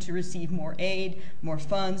likely to receive more aid, more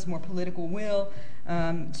funds, more political will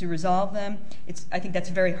to resolve them? I think that's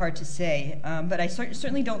very hard to say. But I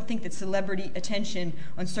certainly don't think that celebrity attention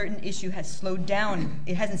on certain issue has slowed down.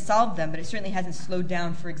 It hasn't solved them, but it certainly hasn't slowed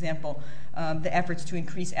down, for example, the efforts to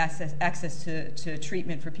increase access to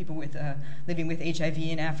treatment for people living with HIV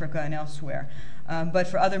in Africa and elsewhere. But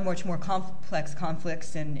for other much more complex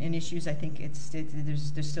conflicts and issues, I think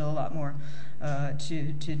there's still a lot more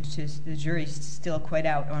the jury's still quite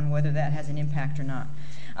out on whether that has an impact or not.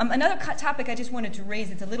 Another topic I just wanted to raise,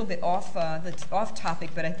 it's a little bit off topic,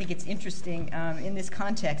 but I think it's interesting in this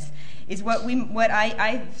context, is what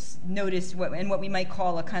I've noticed, and what we might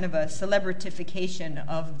call a kind of a celebritification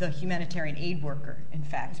of the humanitarian aid worker, in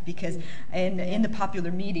fact, because in the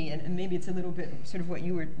popular media, and maybe it's a little bit sort of what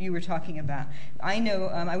you were talking about. I know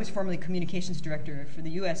I was formerly communications director for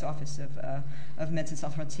the U.S. office of Médecins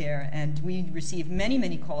Sans Frontières, and we received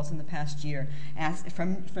many calls in the past year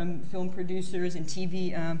from film producers and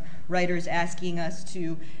TV writers asking us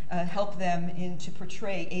to help them to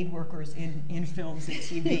portray aid workers in films and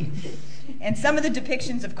TV. And some of the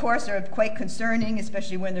depictions, of course, are quite concerning,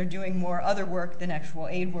 especially when they're doing more other work than actual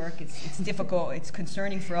aid work. It's difficult. It's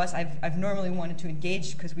concerning for us. I've normally wanted to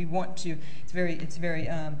engage because we want to. It's very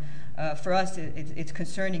for us, it's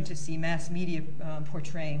concerning to see mass media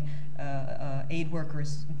portraying aid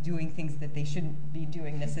workers doing things that they shouldn't be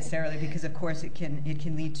doing necessarily, because of course it can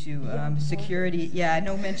lead to security. Yeah,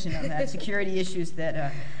 no mention of that. Security issues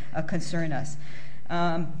that concern us.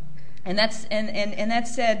 And that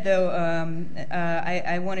said, though,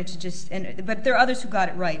 I wanted to just, but there are others who got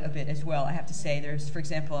it right a bit as well, I have to say. There's, for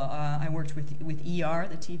example, I worked with ER,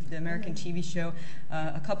 the American TV show,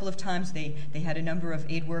 a couple of times. They had a number of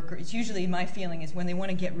aid workers. It's usually, my feeling is, when they want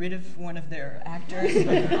to get rid of one of their actors,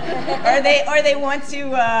 or they want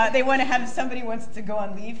to have somebody wants to go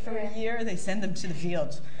on leave for a year, they send them to the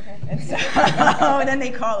field. And so then they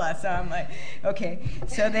call us. So I'm like, okay.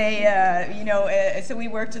 So they, so we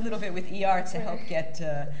worked a little bit with ER to help get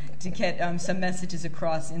some messages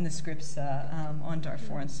across in the scripts on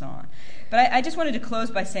Darfur and so on. But I just wanted to close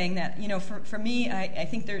by saying that, for me, I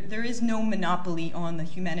think there is no monopoly on the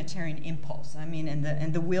humanitarian impulse. I mean,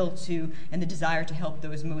 and the will to, and the desire to help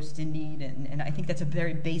those most in need, and I think that's a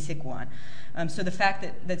very basic one. So the fact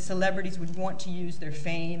that celebrities would want to use their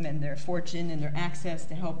fame and their fortune and their access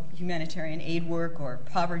to help humanitarian aid work or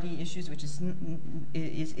poverty issues, which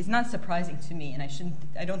is not surprising to me, and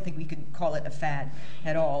I don't think we we could call it a fad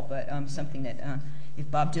at all, but something that if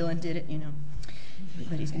Bob Dylan did it,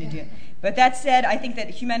 everybody's going to do it. But that said, I think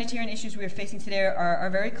that humanitarian issues we are facing today are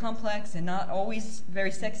very complex and not always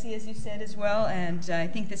very sexy, as you said as well. And I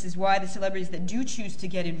think this is why the celebrities that do choose to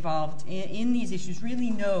get involved in these issues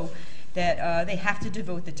really know that they have to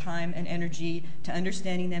devote the time and energy to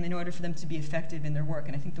understanding them in order for them to be effective in their work.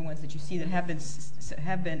 And I think the ones that you see that have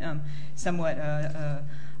been somewhat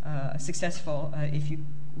successful, if we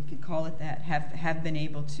could call it that, have been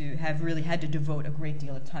able to, have really had to devote a great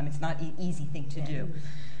deal of time. It's not an easy thing to do.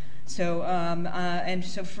 So, and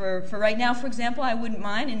so for right now, for example, I wouldn't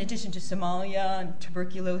mind, in addition to Somalia and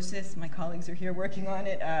tuberculosis, my colleagues are here working on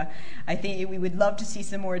it, I think we would love to see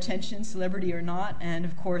some more attention, celebrity or not, and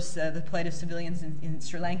of course the plight of civilians in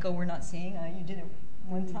Sri Lanka we're not seeing. You did it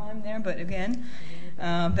one time there, but again,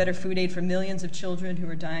 better food aid for millions of children who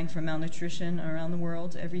are dying from malnutrition around the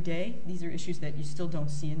world every day. These are issues that you still don't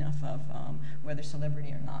see enough of, whether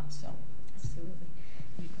celebrity or not. So, absolutely.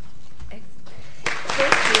 Thank you.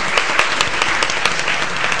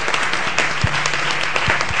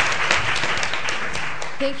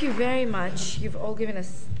 Thank you very much. You've all given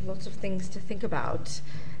us lots of things to think about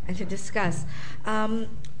and to discuss.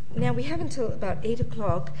 Now we have until about 8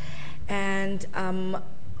 o'clock, and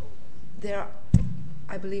there,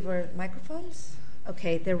 I believe, are microphones.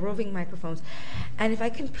 Okay, they're roving microphones. And if I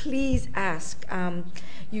can please ask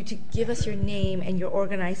you to give us your name and your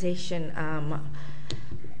organization,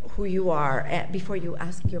 who you are, before you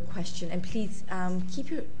ask your question. And please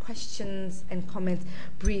keep your questions and comments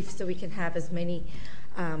brief so we can have as many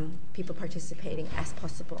people participating as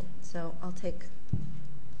possible. So I'll take...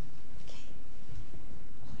 Okay.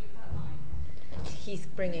 He's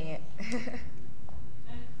bringing it.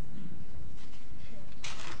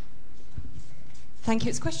 Thank you.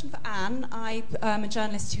 It's a question for Anne. I'm a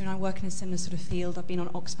journalist too, and I work in a similar sort of field. I've been on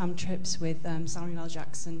Oxfam trips with Samuel L.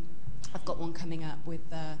 Jackson. I've got one coming up with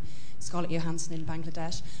Scarlett Johansson in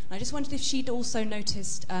Bangladesh. And I just wondered if she'd also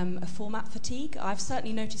noticed a format fatigue. I've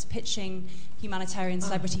certainly noticed pitching humanitarian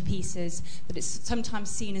celebrity pieces, but it's sometimes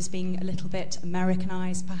seen as being a little bit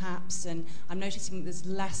Americanized, perhaps, and I'm noticing that there's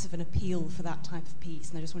less of an appeal for that type of piece,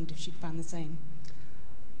 and I just wondered if she'd found the same.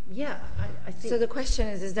 Yeah, I think... So the question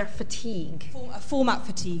is there fatigue? A format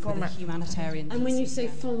fatigue for the humanitarian pieces. And when you say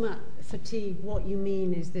format fatigue, what you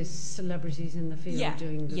mean is there's celebrities in the field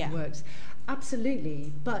doing the works.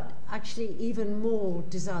 Absolutely, but actually even more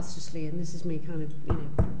disastrously, and this is me kind of,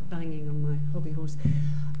 banging on my hobby horse,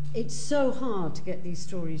 it's so hard to get these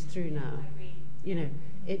stories through now.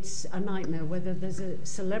 It's a nightmare, whether there's a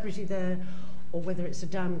celebrity there or whether it's a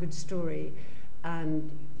damn good story.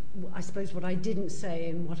 And I suppose what I didn't say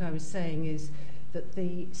and what I was saying is that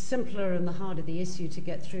the simpler and the harder the issue to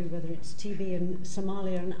get through, whether it's TB in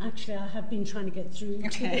Somalia, and actually I have been trying to get through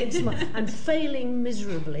TB in Somalia, and failing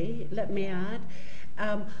miserably, let me add.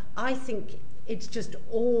 I think it's just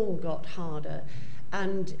all got harder.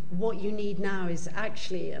 And what you need now is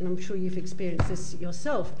actually, and I'm sure you've experienced this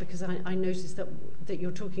yourself, because I noticed that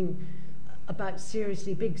you're talking about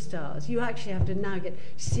seriously big stars. You actually have to now get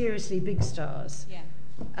seriously big stars. Yeah.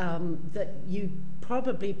 That you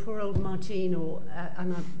probably, poor old Martine,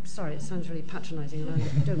 and I'm sorry, it sounds really patronising, and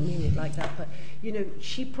I don't mean it like that, but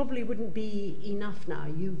she probably wouldn't be enough now.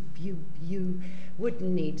 You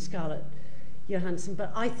wouldn't need Scarlett Johansson.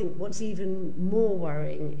 But I think what's even more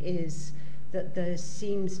worrying is that there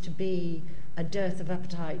seems to be a dearth of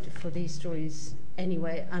appetite for these stories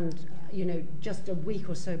anyway. And just a week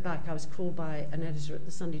or so back, I was called by an editor at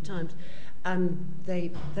the Sunday Times, and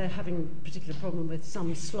they're having a particular problem with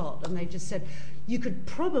some slot, and they just said, you could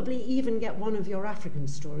probably even get one of your African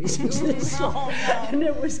stories into this slot. And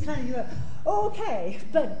it was kind of, okay,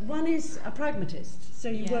 but one is a pragmatist, so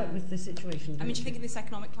you work with the situation. I mean, do you think in this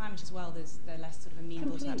economic climate as well, they're less sort of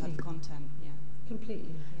amenable to that type of content? Yeah. Completely.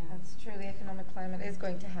 Yeah. That's true. The economic climate is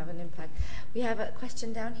going to have an impact. We have a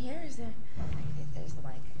question down here. Is there? Okay, there's the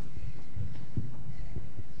mic.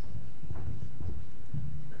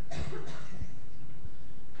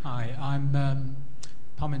 Hi, I'm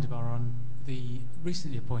Parminder Baron, the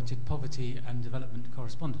recently appointed Poverty and Development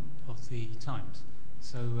Correspondent of the Times.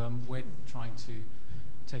 So we're trying to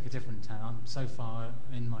take a different town. So far,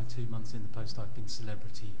 in my 2 months in the post, I've been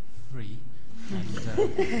celebrity-free,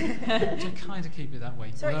 and to kind of keep it that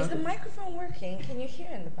way. Sorry, is the microphone working? Can you hear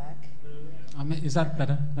in the back? Is that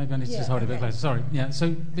better? Maybe I need to just hold it a bit closer. Sorry. Yeah, so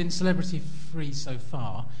been celebrity-free so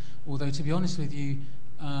far, although to be honest with you,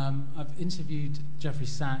 I've interviewed Jeffrey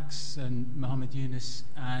Sachs and Muhammad Yunus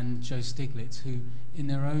and Joe Stiglitz, who in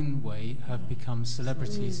their own way have become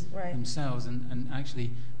celebrities themselves, and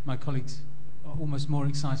actually my colleagues almost more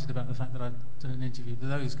excited about the fact that I've done an interview with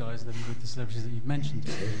those guys than with the celebrities that you've mentioned.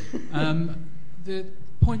 The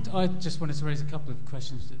point I just wanted to raise a couple of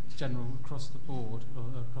questions general across the board, or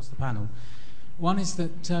across the panel. One is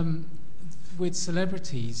that with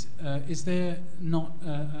celebrities, is there not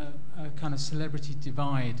a kind of celebrity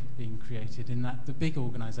divide being created in that the big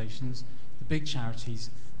organisations, the big charities,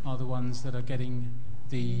 are the ones that are getting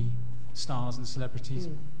the stars and celebrities,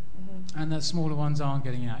 and the smaller ones aren't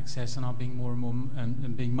getting access and are being more and more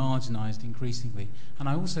and being marginalised increasingly? And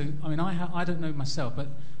I also, I mean, I don't know myself, but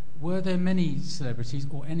were there many celebrities,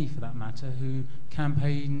 or any for that matter, who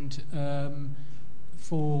campaigned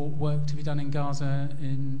for work to be done in Gaza,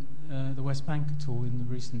 in the West Bank at all in the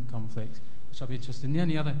recent conflict? Which I'd be interested in. The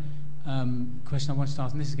only other question I wanted to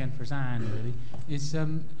ask, and this is again for Anne really, is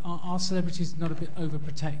are celebrities not a bit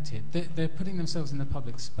overprotected? They're putting themselves in the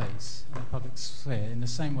public space, in the public sphere, in the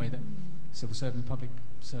same way that civil servants, public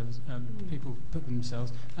service people put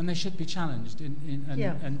themselves, and they should be challenged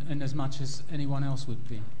in as much as anyone else would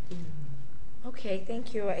be. Okay,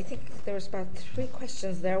 thank you. I think there was about 3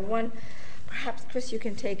 questions there. One, perhaps Kris, you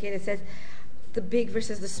can take it. It says the big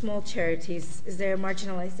versus the small charities. Is there a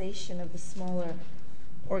marginalization of the smaller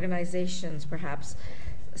organizations, perhaps?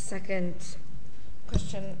 Second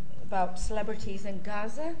question about celebrities in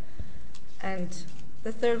Gaza. And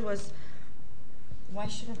the third was, why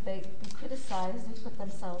shouldn't they be criticized and put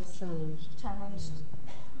themselves challenged?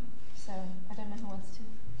 So I don't know who wants to.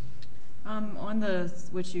 On the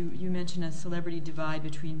which you mentioned, a celebrity divide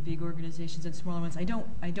between big organizations and smaller ones. I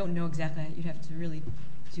don't know exactly. You'd have to really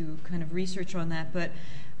do kind of research on that. But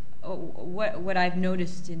what I've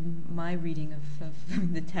noticed in my reading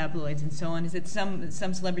of the tabloids and so on is that some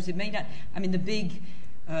celebrities, it may not. I mean, the big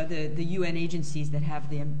the UN agencies that have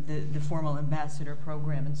the formal ambassador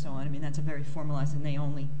program and so on. I mean, that's a very formalized, and they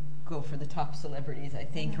only go for the top celebrities, I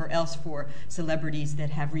think, or else for celebrities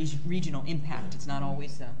that have regional impact. It's not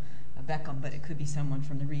always Beckham, but it could be someone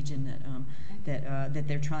from the region that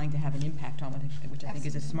they're trying to have an impact on, which I think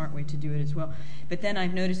is a smart way to do it as well. But then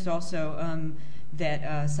I've noticed also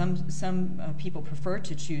that some people prefer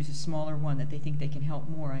to choose a smaller one that they think they can help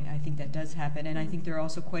more. I think that does happen, and I think there are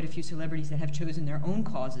also quite a few celebrities that have chosen their own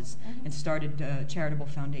causes and started charitable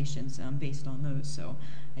foundations based on those. So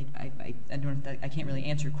I don't know if that, I can't really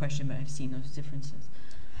answer your question, but I've seen those differences.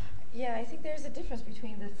 Yeah, I think there's a difference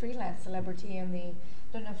between the freelance celebrity and the.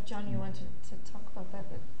 I don't know if John, you wanted to talk about that.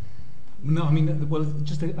 But no, I mean, well,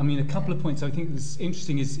 just a couple of points. I think that's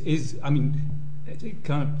interesting is I mean, it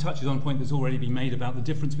kind of touches on a point that's already been made about the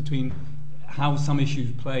difference between how some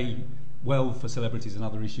issues play well for celebrities and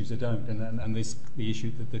other issues that don't, and this the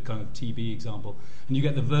issue, the kind of TB example, and you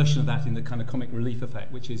get the version of that in the kind of comic relief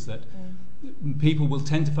effect, which is that people will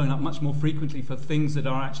tend to phone up much more frequently for things that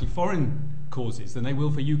are actually foreign causes than they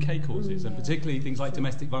will for UK causes, and particularly things like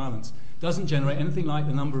domestic violence doesn't generate anything like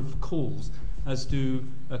the number of calls as do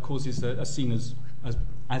causes that are seen as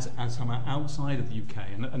somehow outside of the UK,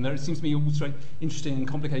 and there seems to be also very interesting and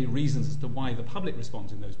complicated reasons as to why the public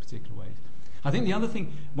responds in those particular ways. I think the other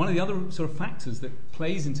thing, one of the other sort of factors that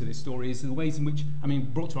plays into this story is the ways in which, I mean,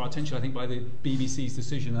 brought to our attention, I think, by the BBC's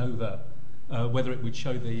decision over whether it would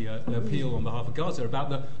show the appeal on behalf of Gaza,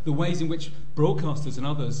 about the ways in which broadcasters and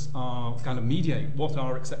others are kind of mediate what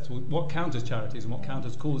are acceptable, what count as charities and what count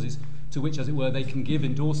as causes to which, as it were, they can give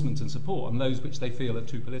endorsement and support, and those which they feel are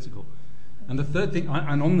too political. And the third thing,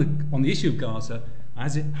 and on the issue of Gaza,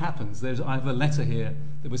 as it happens, I have a letter here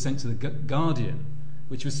that was sent to the Guardian,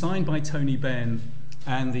 which was signed by Tony Benn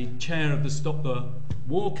and the chair of the Stop the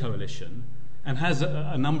War Coalition, and has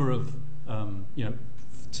a number of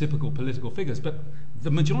typical political figures. But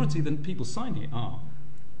the majority of the people signing it are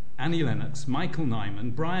Annie Lennox, Michael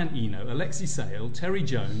Nyman, Brian Eno, Alexei Sale, Terry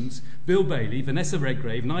Jones, Bill Bailey, Vanessa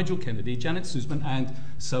Redgrave, Nigel Kennedy, Janet Sussman, and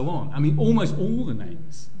so on. I mean, almost all the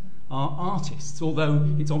names are artists, although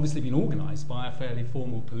it's obviously been organised by a fairly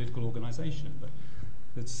formal political organisation.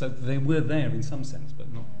 So they were there in some sense,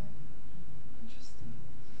 but not. Interesting.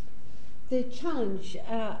 The challenge,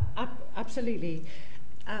 absolutely.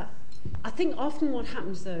 I think often what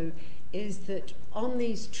happens, though, is that on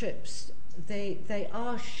these trips, they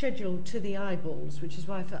are scheduled to the eyeballs, which is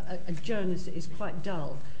why for a journalist it is quite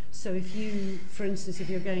dull. So if you, for instance, if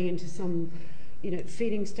you're going into some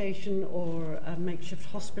feeding station or a makeshift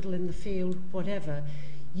hospital in the field, whatever,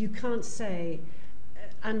 you can't say,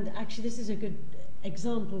 and actually this is a good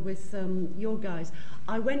example with your guys.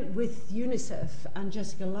 I went with UNICEF and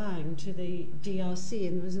Jessica Lang to the DRC,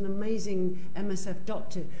 and there was an amazing MSF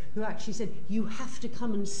doctor who actually said, you have to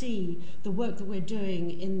come and see the work that we're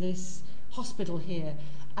doing in this hospital here.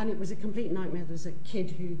 And it was a complete nightmare. There was a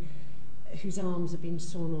kid who whose arms had been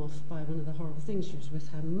sawn off by one of the horrible things. She was with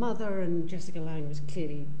her mother, and Jessica Lange was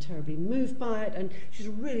clearly terribly moved by it, and she's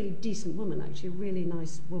a really decent woman, actually, a really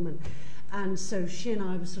nice woman. And so she and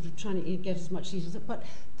I were sort of trying to get as much details, but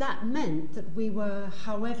that meant that we were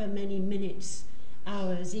however many minutes,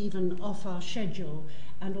 hours even off our schedule.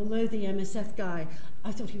 And although the MSF guy,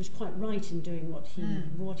 I thought he was quite right in doing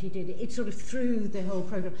what he did, it sort of threw the whole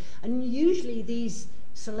program. And usually these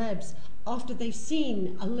celebs, after they've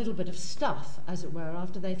seen a little bit of stuff, as it were,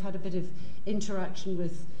 after they've had a bit of interaction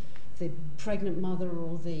with the pregnant mother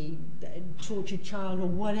or the tortured child or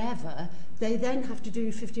whatever, they then have to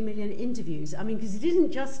do 50 million interviews. I mean, because it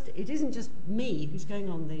isn't just me who's going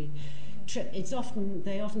on the trip.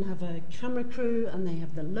 They often have a camera crew, and they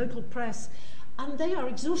have the local press, and they are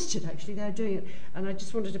exhausted, actually. They're doing it. And I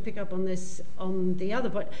just wanted to pick up on this, on the other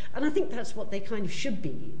point. And I think that's what they kind of should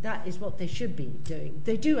be. That is what they should be doing.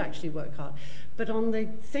 They do actually work hard. But on the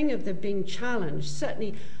thing of them being challenged,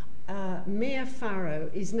 certainly Mia Farrow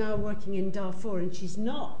is now working in Darfur, and she's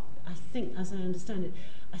not, I think, as I understand it,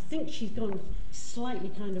 I think she's gone slightly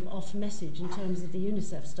kind of off message in terms of the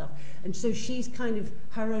UNICEF stuff. And so she's kind of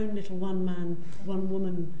her own little one-man,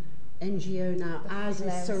 one-woman NGO now, as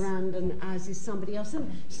is Sarand and as is somebody else. And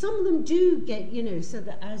some of them do get, so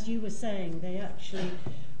that, as you were saying, they actually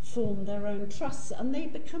form their own trusts, and they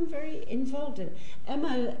become very involved in it.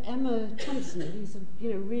 Emma Thompson, who's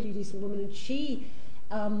a really decent woman, and she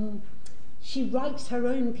writes her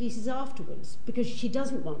own pieces afterwards because she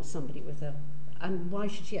doesn't want somebody with her. And why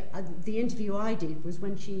should she? The interview I did was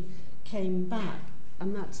when she came back,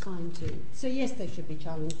 and that's fine too. So yes, they should be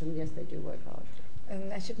challenged, and yes, they do work hard.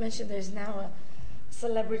 And I should mention there's now a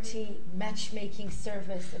celebrity matchmaking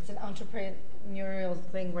service. It's an entrepreneurial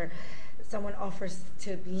thing where someone offers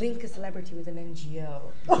to link a celebrity with an NGO.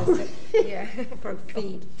 For a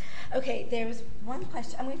fee. Okay, there's one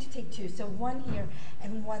question. I'm going to take two. So one here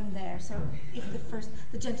and one there. So if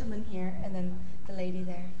the gentleman here, and then the lady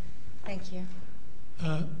there. Thank you.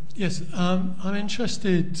 Yes, I'm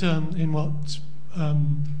interested in what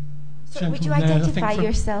so would you identify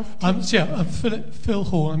yourself? I'm Phil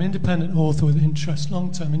Hall. I'm an independent author with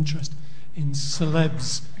long-term interest in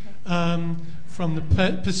celebs, from the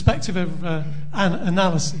perspective of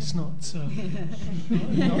analysis, not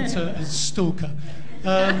a stalker.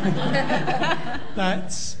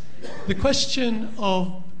 That's the question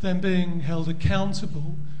of them being held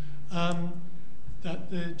accountable.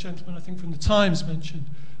 That the gentleman, I think, from the Times mentioned,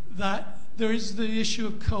 that there is the issue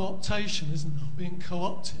of co-optation, isn't there? Being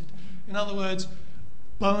co-opted. In other words,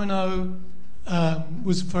 Bono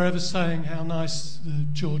was forever saying how nice the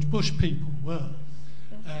George Bush people were,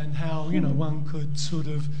 and how one could sort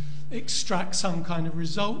of extract some kind of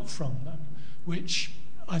result from them, which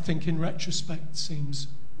I think in retrospect seems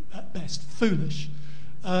at best foolish.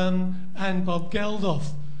 And Bob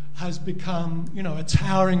Geldof has become a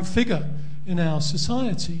towering figure in our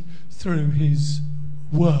society through his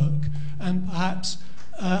work, and perhaps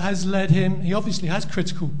has led him, he obviously has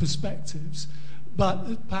critical perspectives,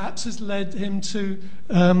 but perhaps has led him to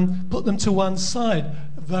put them to one side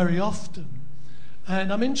very often.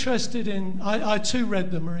 And I'm interested in, I too read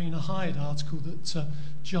the Marina Hyde article that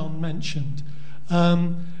John mentioned,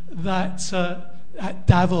 that at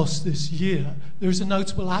Davos this year there is a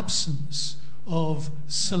notable absence of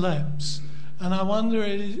celebs. And I wonder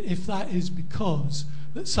if that is because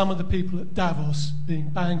that some of the people at Davos, being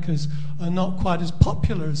bankers, are not quite as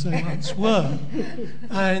popular as they once were.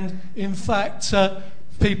 And in fact,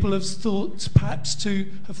 people have thought perhaps to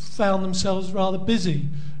have found themselves rather busy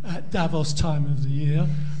at Davos time of the year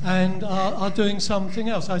and are doing something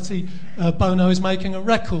else. I see Bono is making a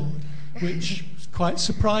record, which is quite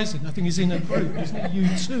surprising. I think he's in a group, isn't he?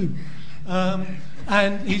 U2.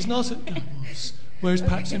 And he's not at Davos. Whereas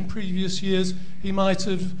perhaps in previous years he might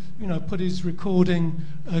have, put his recording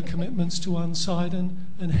commitments to one side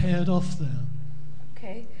and haired off there.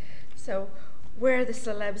 Okay, so where are the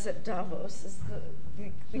celebs at Davos is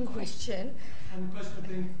the question. And the question of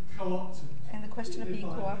being co-opted. And the question of being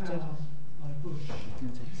co-opted.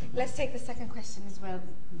 Let's take the second question as well,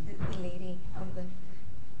 the lady on the...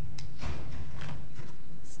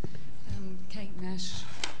 Kate Nash,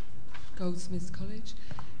 Goldsmiths College.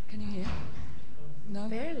 Can you hear? No?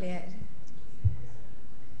 Barely.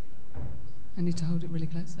 I need to hold it really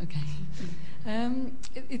close? Okay.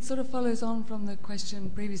 It sort of follows on from the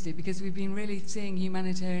question previously, because we've been really seeing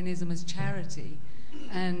humanitarianism as charity,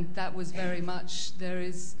 and that was very much, there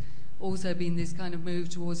is also been this kind of move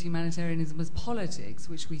towards humanitarianism as politics,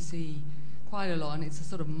 which we see quite a lot, and it's a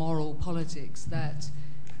sort of moral politics that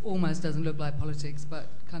almost doesn't look like politics, but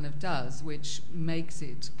kind of does, which makes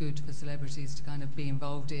it good for celebrities to kind of be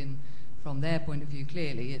involved in from their point of view,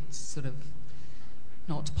 clearly, it's sort of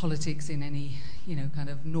not politics in any, kind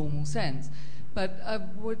of normal sense. But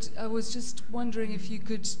I was just wondering if you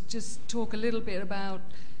could just talk a little bit about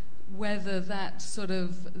whether that sort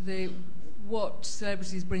of what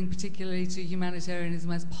celebrities bring particularly to humanitarianism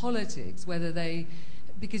as politics, whether they,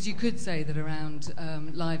 because you could say that around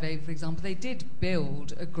Live Aid, for example, they did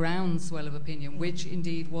build a groundswell of opinion, which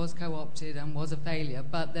indeed was co-opted and was a failure,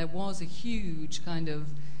 but there was a huge kind of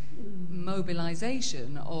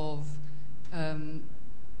mobilization of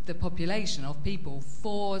the population, of people,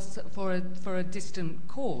 for a distant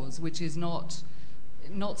cause, which is not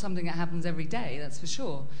something that happens every day, that's for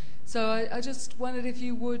sure. So I just wondered if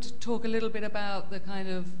you would talk a little bit about the kind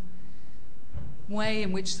of way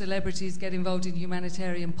in which celebrities get involved in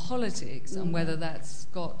humanitarian politics and whether that's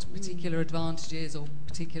got particular advantages or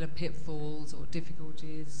particular pitfalls or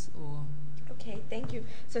difficulties or... Okay, thank you.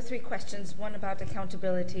 So 3 questions, one about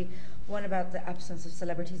accountability, one about the absence of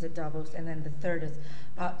celebrities at Davos, and then the third is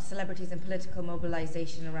about celebrities and political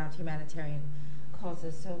mobilization around humanitarian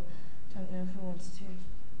causes. So I don't know who wants to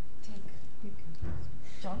take...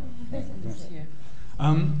 John? Yeah.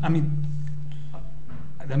 I mean,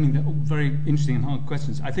 they're all very interesting and hard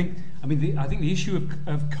questions. I think the issue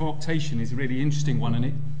of co-optation is a really interesting one,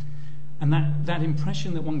 and that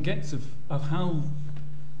impression that one gets of how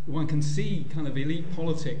one can see kind of elite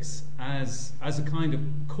politics as a kind of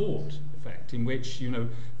court effect, in which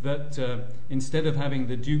that instead of having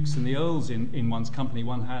the dukes and the earls in one's company,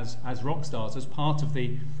 one has rock stars as part of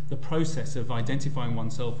the process of identifying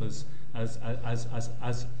oneself as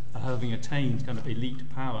having attained kind of elite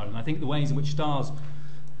power. And I think the ways in which Starr's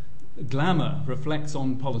glamour reflects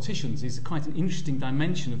on politicians is quite an interesting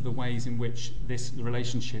dimension of the ways in which this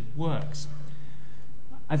relationship works.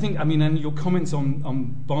 I think, and your comments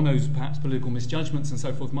on Bono's perhaps political misjudgments and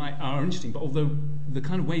so forth are interesting, but although the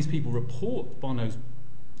kind of ways people report Bono's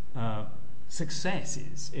success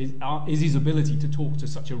is his ability to talk to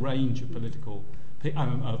such a range of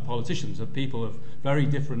politicians, of people of very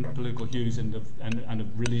different political hues and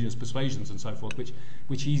of religious persuasions and so forth, which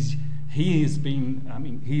he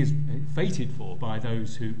is fated for by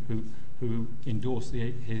those who endorse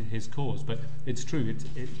his cause. But it's true,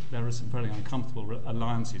 there are some very uncomfortable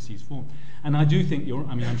alliances he's formed. And I do think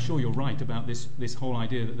I'm sure you're right about this whole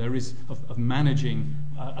idea that there is of managing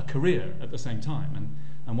a career at the same time.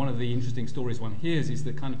 And one of the interesting stories one hears is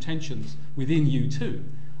the kind of tensions within U2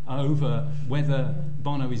 over whether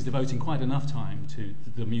Bono is devoting quite enough time to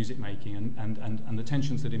the music making and the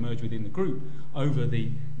tensions that emerge within the group over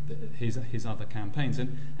his other campaigns.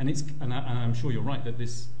 And I'm sure you're right that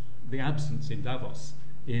the absence in Davos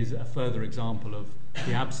is a further example of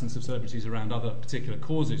the absence of celebrities around other particular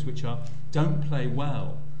causes which don't play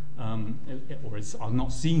well or are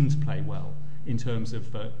not seen to play well in terms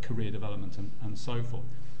of career development and so forth.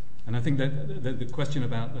 And I think that the question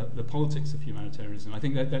about the politics of humanitarianism, I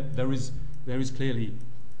think that there is clearly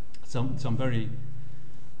some very...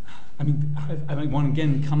 I mean, one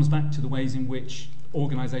again comes back to the ways in which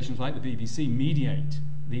organisations like the BBC mediate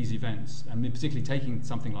these events, and particularly taking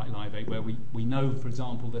something like Live Aid, where we know, for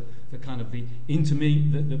example, the kind of the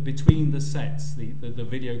between the sets, the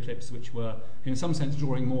video clips, which were in some sense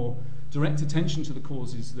drawing more direct attention to the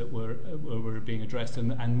causes that were being addressed,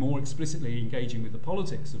 and more explicitly engaging with the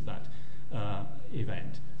politics of that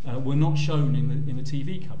event, were not shown in the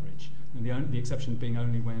TV coverage, and the exception being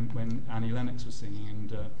only when Annie Lennox was singing,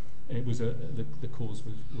 and it was the cause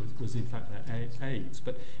was in fact AIDS.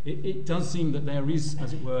 But it does seem that there is,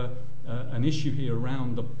 as it were, an issue here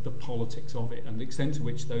around the politics of it and the extent to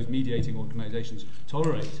which those mediating organisations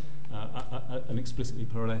tolerate an explicitly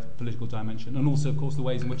political dimension, and also, of course, the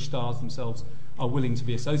ways in which stars themselves are willing to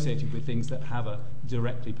be associated with things that have a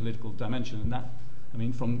directly political dimension. And that,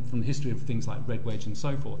 from the history of things like Red Wedge and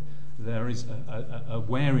so forth, there is a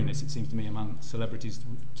wariness, it seems to me, among celebrities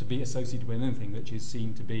to be associated with anything that is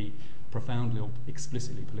seen to be profoundly or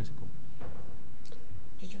explicitly political.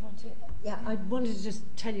 Did you want to? Yeah, I wanted to just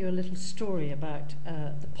tell you a little story about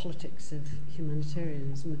the politics of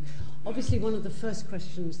humanitarianism. Obviously, one of the first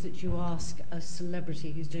questions that you ask a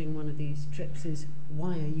celebrity who's doing one of these trips is,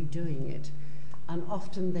 why are you doing it? And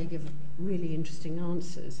often they give really interesting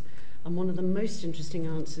answers. And one of the most interesting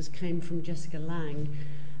answers came from Jessica Lang.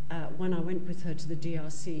 When I went with her to the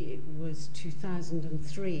DRC, it was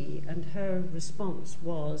 2003, and her response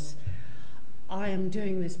was, I am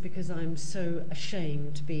doing this because I'm so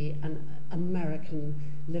ashamed to be an American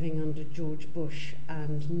living under George Bush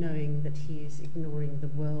and knowing that he is ignoring the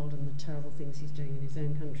world and the terrible things he's doing in his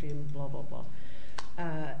own country and blah, blah, blah.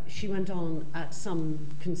 She went on at some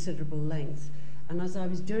considerable length, and as I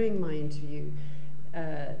was doing my interview,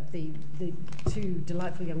 the two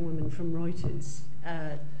delightful young women from Reuters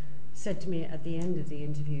said to me at the end of the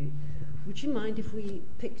interview, would you mind if we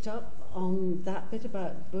picked up on that bit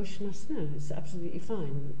about Bush? And I said, no, it's absolutely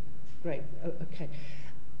fine. Great, okay.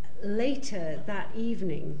 Later that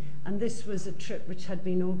evening, and this was a trip which had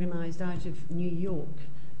been organised out of New York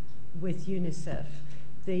with UNICEF,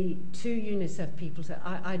 the two UNICEF people said,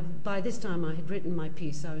 by this time I had written my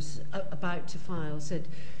piece, I was about to file, said,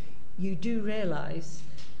 you do realise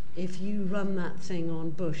if you run that thing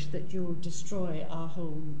on Bush that you'll destroy our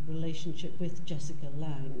whole relationship with Jessica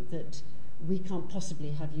Lang, that we can't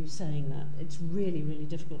possibly have you saying that. It's really, really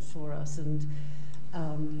difficult for us, and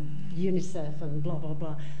UNICEF and blah, blah,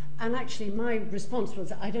 blah. And actually my response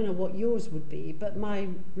was, I don't know what yours would be, but my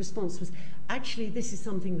response was, actually this is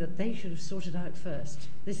something that they should have sorted out first.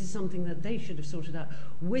 This is something that they should have sorted out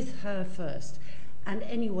with her first. And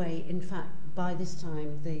anyway, in fact, by this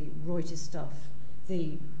time, the Reuters stuff,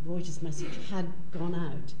 the Reuters message had gone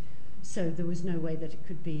out. So there was no way that it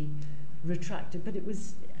could be retracted. But it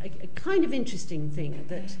was a kind of interesting thing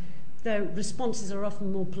that the responses are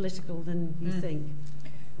often more political than you think.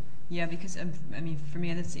 Yeah, because I mean, for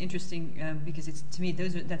me, that's interesting because it's, to me,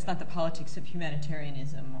 that's not the politics of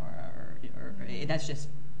humanitarianism, or that's just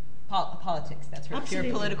politics. That's her pure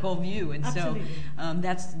political view, and Absolutely. So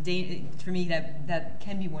that's for me that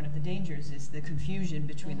can be one of the dangers, is the confusion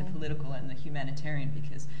between the political and the humanitarian,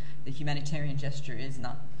 because the humanitarian gesture is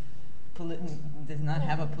not does not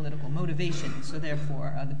have a political motivation, so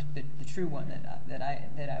therefore the true one that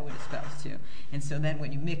I would espouse to, and so then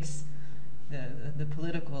when you mix the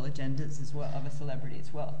political agendas as well of a celebrity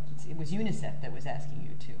as well, it was UNICEF that was asking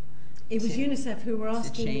you to. It was UNICEF who were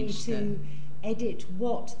asking me to edit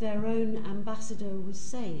what their own ambassador was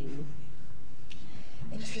saying.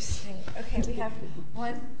 Interesting. Okay, we have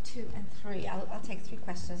 1, 2, and 3. I'll take 3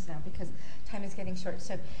 questions now because time is getting short.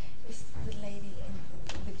 So, is the lady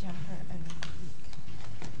in the jumper?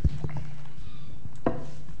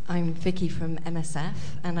 I'm Vicky from MSF,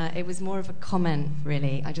 and it was more of a comment,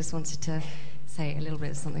 really. I just wanted to say a little bit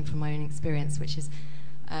of something from my own experience, which is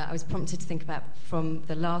I was prompted to think about, from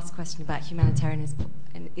the last question about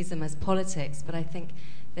humanitarianism as politics, but I think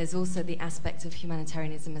there's also the aspect of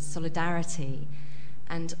humanitarianism as solidarity.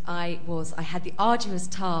 And I had the arduous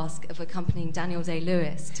task of accompanying Daniel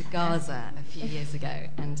Day-Lewis to Gaza a few years ago,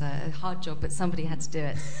 and a hard job, but somebody had to do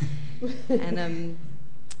it. And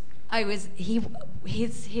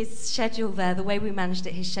his schedule there, the way we managed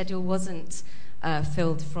it, his schedule wasn't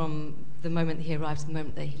filled from the moment that he arrived to the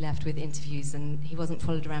moment that he left with interviews, and he wasn't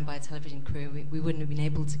followed around by a television crew. We wouldn't have been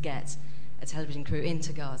able to get a television crew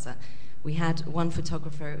into Gaza. We had one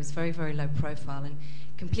photographer. It was very, very low profile, and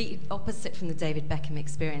completely opposite from the David Beckham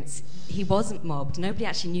experience. He wasn't mobbed. Nobody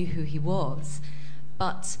actually knew who he was.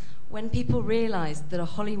 But when people realized that a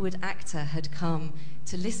Hollywood actor had come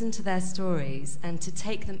to listen to their stories and to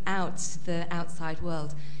take them out to the outside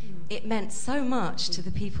world, it meant so much to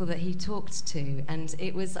the people that he talked to. And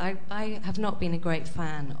it was, I have not been a great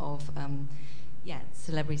fan of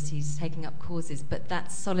celebrities taking up causes, but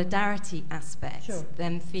that solidarity aspect,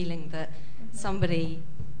 them feeling that somebody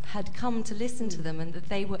had come to listen to them and that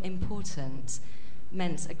they were important,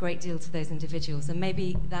 meant a great deal to those individuals. And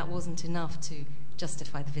maybe that wasn't enough to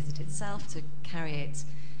justify the visit itself, to carry it,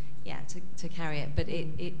 to carry it, but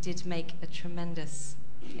it did make it meant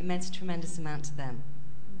a tremendous amount to them.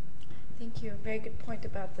 Thank you. Very good point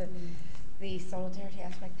about the solidarity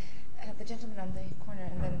aspect. The gentleman on the corner,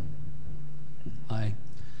 and then... Hi.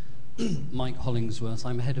 Mike Hollingsworth.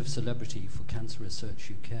 I'm head of celebrity for Cancer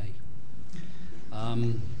Research UK.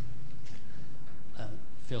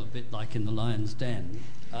 Feel a bit like in the lion's den.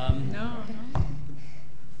 No.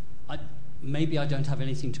 Maybe I don't have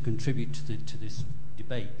anything to contribute to this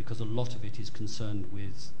debate, because a lot of it is concerned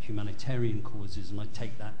with humanitarian causes, and I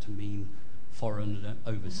take that to mean foreign and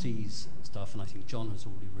overseas stuff, and I think John has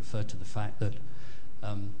already referred to the fact that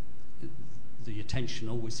the attention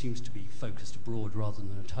always seems to be focused abroad rather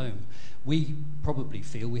than at home. We probably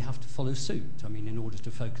feel we have to follow suit. I mean, in order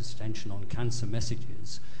to focus attention on cancer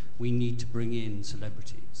messages, we need to bring in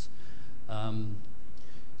celebrities.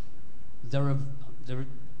 There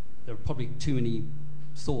are probably too many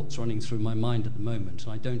thoughts running through my mind at the moment,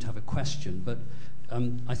 and I don't have a question, but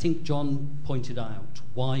I think John pointed out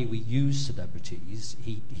why we use celebrities.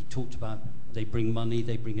 He talked about they bring money,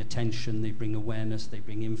 they bring attention, they bring awareness, they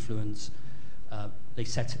bring influence, they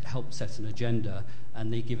help set an agenda,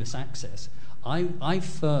 and they give us access. I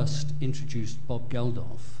first introduced Bob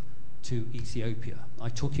Geldof to Ethiopia. I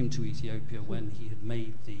took him to Ethiopia when he had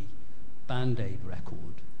made the Band-Aid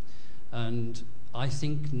record, and I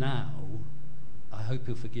think now, I hope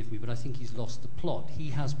he'll forgive me, but I think he's lost the plot.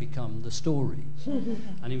 He has become the story.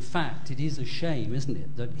 And in fact, it is a shame, isn't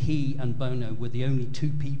it, that he and Bono were the only two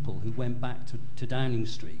people who went back to Downing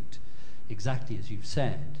Street, exactly as you've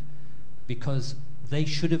said, because they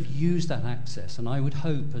should have used that access. And I would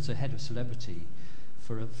hope, as a head of celebrity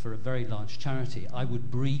for a very large charity, I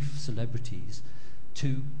would brief celebrities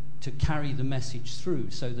to carry the message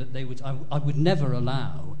through, so that they would. I would never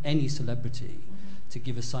allow any celebrity to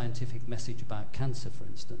give a scientific message about cancer, for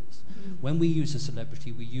instance. When we use a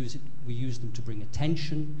celebrity, we use them to bring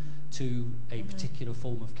attention to a particular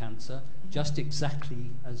form of cancer, just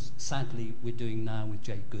exactly as sadly we're doing now with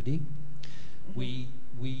Jake Goody. We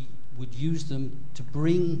would use them to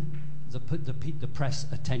bring the press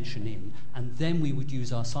attention in, and then we would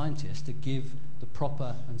use our scientists to give the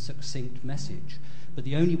proper and succinct message. But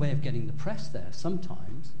the only way of getting the press there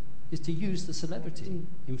sometimes is to use the celebrity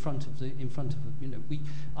in front of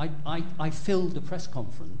I filled a press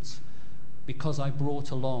conference because I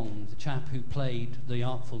brought along the chap who played the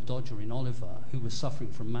Artful Dodger in Oliver, who was suffering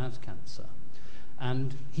from mouth cancer.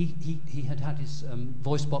 And he had had his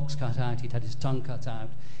voice box cut out, he'd had his tongue cut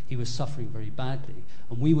out, he was suffering very badly.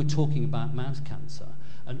 And we were talking about mouth cancer,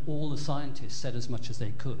 and all the scientists said as much as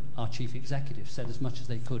they could. Our chief executive said as much as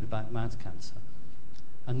they could about mouth cancer.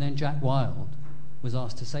 And then Jack Wilde was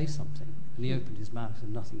asked to say something, and he opened his mouth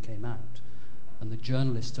and nothing came out. And the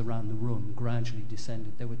journalists around the room gradually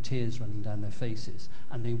descended. There were tears running down their faces,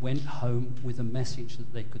 and they went home with a message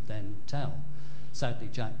that they could then tell. Sadly,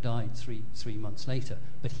 Jack died three months later,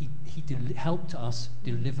 but he helped us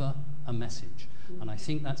deliver a message. And I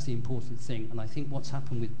think that's the important thing. And I think what's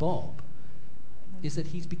happened with Bob is that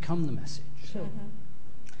he's become the message. Sure.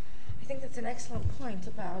 I think that's an excellent point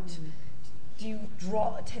about do you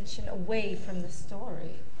draw attention away from the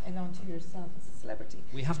story and onto yourself as a celebrity?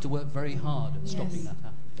 We have to work very hard at stopping that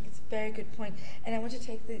happening. I think it's a very good point. And I want to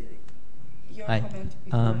take your Hi. comment.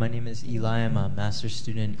 My name is Eli. I'm a master's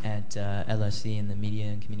student at LSE in the Media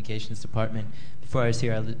and Communications Department. Before I was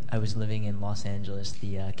here, I was living in Los Angeles,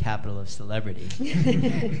 the capital of celebrity.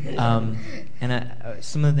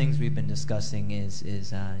 Some of the things we've been discussing is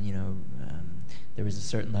there was a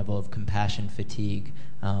certain level of compassion fatigue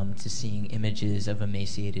to seeing images of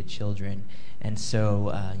emaciated children. And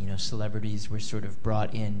so, celebrities were sort of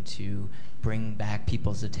brought in to bring back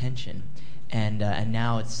people's attention. And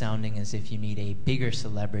now it's sounding as if you need a bigger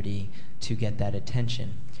celebrity to get that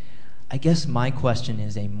attention. I guess my question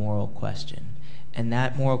is a moral question. And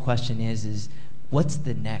that moral question is what's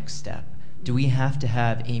the next step? Do we have to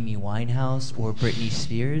have Amy Winehouse or Britney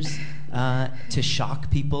Spears to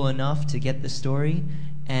shock people enough to get the story?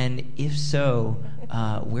 And if so,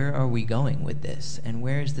 where are we going with this? And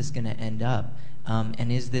where is this going to end up?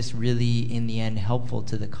 And is this really, in the end, helpful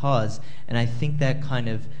to the cause? And I think that kind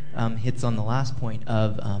of hits on the last point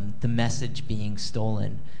of the message being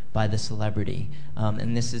stolen by the celebrity.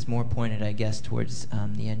 And this is more pointed, I guess, towards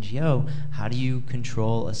the NGO. How do you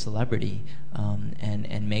control a celebrity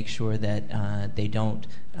and make sure that they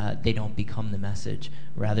don't become the message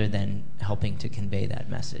rather than helping to convey that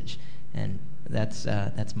message? And that's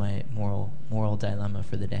my moral dilemma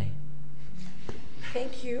for the day.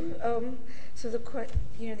 Thank you. So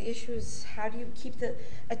the issue is how do you keep the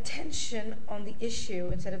attention on the issue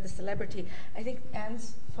instead of the celebrity? I think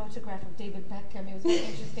Anne's photograph of David Beckham, it was very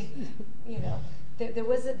interesting. There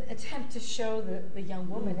was an attempt to show the young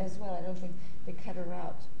woman as well. I don't think they cut her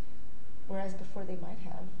out, whereas before they might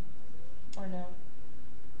have, or no.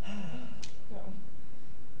 No.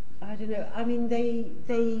 I don't know. I mean,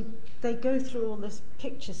 they go through all this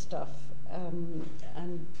picture stuff,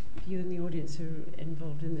 and you in the audience who are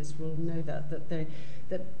involved in this will know that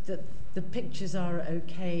the pictures are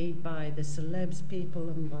okay by the celebs people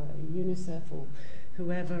and by UNICEF or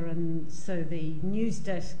whoever, and so the news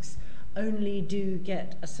desks only do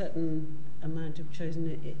get a certain amount of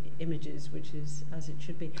chosen images, which is as it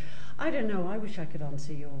should be. I don't know. I wish I could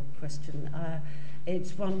answer your question.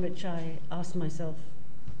 It's one which I ask myself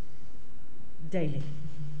daily.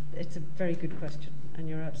 It's a very good question, and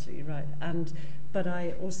you're absolutely right. But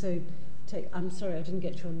I also I'm sorry I didn't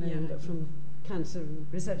get your name, but from cancer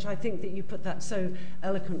research, I think that you put that so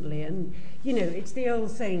eloquently. And it's the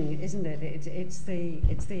old saying, isn't it? It's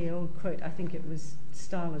the old quote. I think it was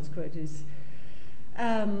Stalin's quote: "Is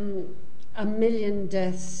 1 million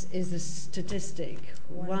deaths is a statistic.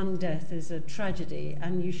 One death is a tragedy."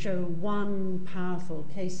 And you show one powerful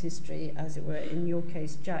case history, as it were, in your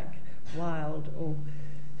case, Jack Wilde or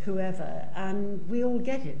whoever, and we all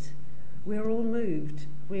get it. We're all moved.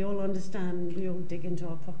 We all understand. We all dig into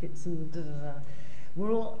our pockets and da-da-da.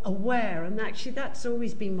 we're all aware, and actually that's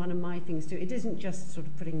always been one of my things too. It isn't just sort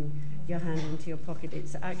of putting your hand into your pocket,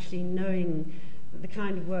 it's actually knowing the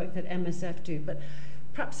kind of work that MSF do. But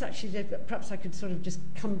perhaps I could sort of just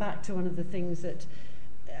come back to one of the things that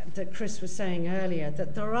Kris was saying earlier,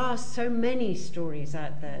 that there are so many stories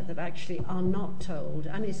out there that actually are not told,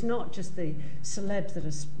 and it's not just the celebs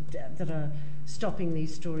that are stopping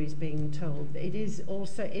these stories being told. It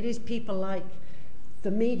is people like the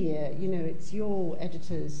media, it's your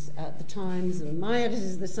editors at the Times and my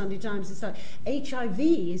editors at the Sunday Times. It's like HIV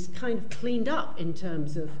is kind of cleaned up in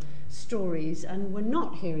terms of stories, and we're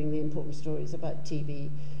not hearing the important stories about TB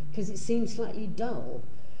because it seems slightly dull.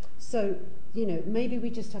 So, maybe we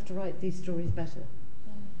just have to write these stories better.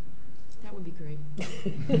 That would be great.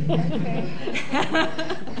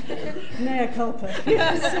 Mea culpa.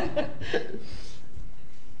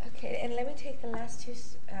 Okay, and let me take the last two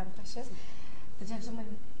questions. The gentleman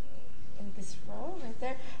in this row right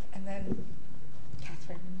there, and then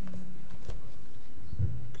Catherine.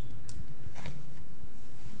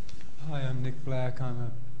 Hi, I'm Nick Black. I'm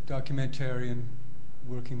a documentarian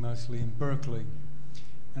working mostly in Berkeley.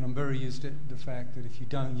 And I'm very used to the fact that if you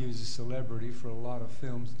don't use a celebrity for a lot of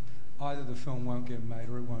films, either the film won't get made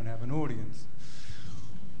or it won't have an audience.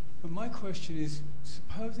 But my question is,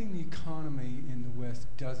 supposing the economy in the West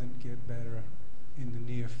doesn't get better in the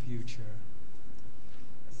near future,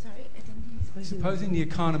 Sorry, I didn't. supposing the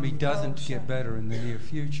economy doesn't get better in the near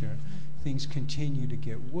future, things continue to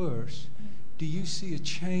get worse, do you see a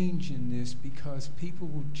change in this because people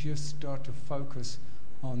will just start to focus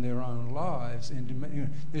on their own lives,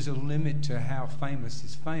 and there's a limit to how famous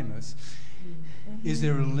is famous? Is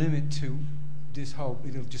there a limit to this whole,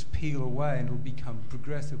 it'll just peel away and it'll become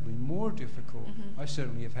progressively more difficult? I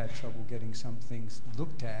certainly have had trouble getting some things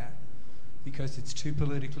looked at because it's too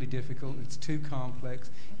politically difficult, it's too complex,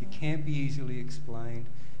 it can't be easily explained,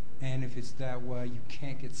 and if it's that way, you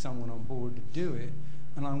can't get someone on board to do it.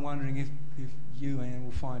 And I'm wondering if you, Anne,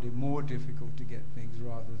 will find it more difficult to get things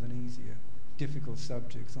rather than easier, difficult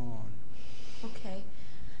subjects on. Okay,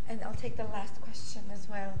 and I'll take the last question as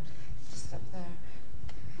well, just up there.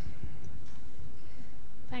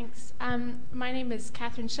 Thanks. My name is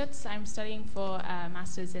Catherine Schutz. I'm studying for a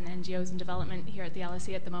Masters in NGOs and Development here at the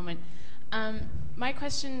LSE at the moment. My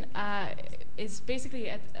question is basically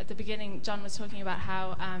at the beginning, John was talking about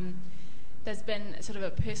how there's been sort of a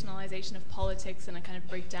personalization of politics and a kind of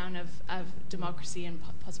breakdown of democracy, and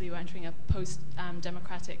possibly we're entering a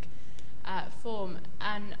post-democratic form.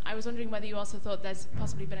 And I was wondering whether you also thought there's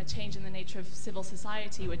possibly been a change in the nature of civil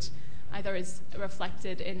society, which either is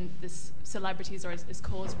reflected in this celebrities or is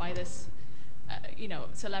caused by this,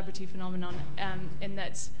 celebrity phenomenon. In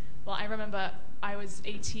that, well, I remember I was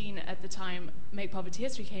 18 at the time Make Poverty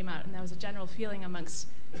History came out, and there was a general feeling amongst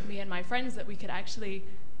me and my friends that we could actually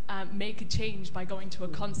make a change by going to a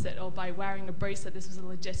concert or by wearing a bracelet. This was a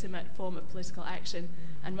legitimate form of political action,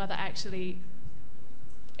 and whether actually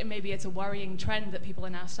maybe it's a worrying trend that people are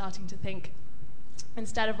now starting to think,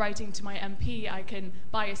 instead of writing to my MP, I can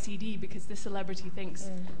buy a CD because this celebrity thinks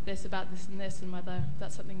this about this and this, and whether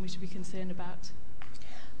that's something we should be concerned about.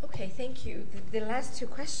 Okay, thank you. The last two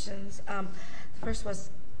questions, the first was,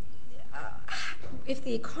 if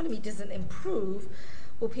the economy doesn't improve,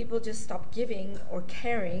 will people just stop giving or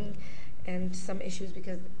caring, and some issues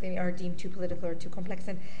because they are deemed too political or too complex?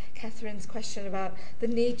 And Catherine's question about the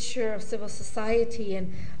nature of civil society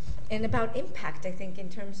and about impact, I think, in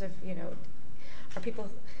terms of, are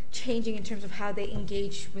people changing in terms of how they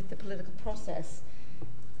engage with the political process,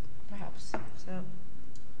 perhaps? So,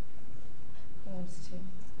 who wants to?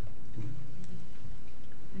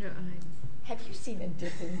 No, Have you seen a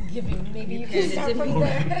dip in giving? Maybe you can start from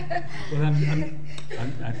there. Well,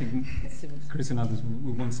 I think Kris and others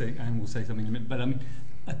will want to say, and will say something in a minute. But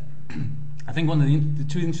I think one of the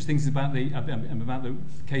two interesting things about the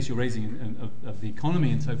case you're raising of the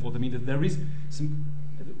economy and so forth. I mean, that there is some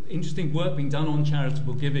interesting work being done on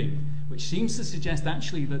charitable giving, which seems to suggest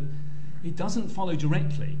actually that it doesn't follow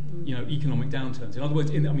directly, economic downturns. In other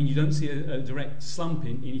words, you don't see a direct slump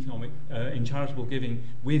in charitable giving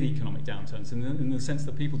with economic downturns, in the sense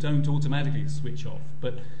that people don't automatically switch off.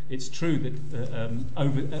 But it's true that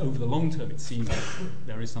over the long term, it seems that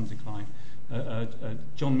there is some decline.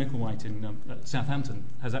 John Micklewhite in Southampton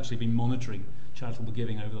has actually been monitoring charitable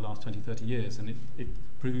giving over the last 20, 30 years, and it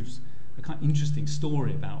proves a kind of interesting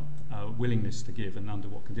story about willingness to give and under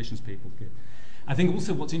what conditions people give. I think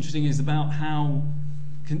also what's interesting is about how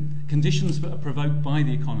conditions are provoked by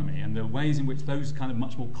the economy and the ways in which those kind of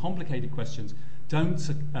much more complicated questions don't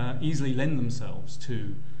easily lend themselves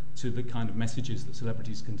to to the kind of messages that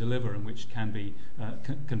celebrities can deliver and which can be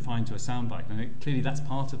confined to a soundbite. And clearly that's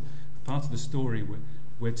part of the story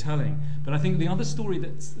we're telling. But I think the other story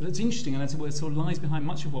that's interesting, and that's what sort of lies behind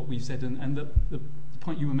much of what we've said, and the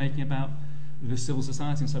point you were making about the civil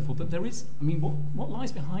society and so forth, that there is, I mean, what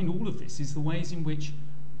lies behind all of this is the ways in which, it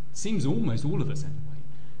seems almost all of us anyway,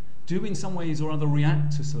 do in some ways or other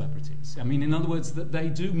react to celebrities. I mean, in other words, that they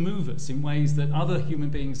do move us in ways that other human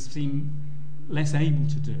beings seem less able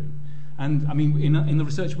to do. And I mean, in the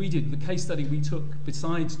research we did, the case study we took,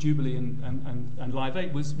 besides Jubilee and Live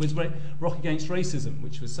 8, was Rock Against Racism,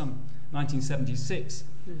 which was some 1976.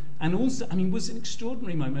 And also, I mean, was an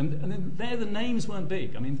extraordinary moment. And then there the names weren't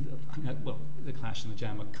big. I mean, well, the Clash and the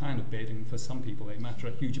Jam are kind of big, and for some people they matter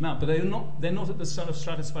a huge amount. But they're not at the sort of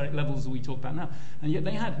stratospheric levels that we talk about now. And yet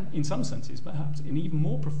they had, in some senses, perhaps an even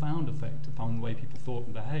more profound effect upon the way people thought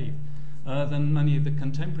and behaved than many of the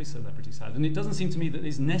contemporary celebrities had. And it doesn't seem to me that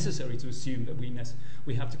it's necessary to assume that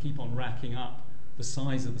we have to keep on racking up the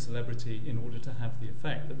size of the celebrity in order to have the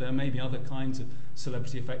effect, that there may be other kinds of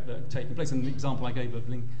celebrity effect that are taking place. And the example I gave of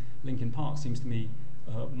Linkin Park seems to me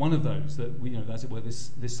one of those, that we know, as it were,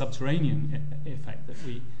 this subterranean effect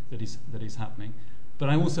that is happening. But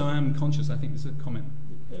I also am conscious, I think there's a comment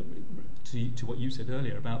to what you said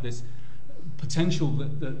earlier about this potential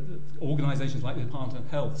that organisations like the Department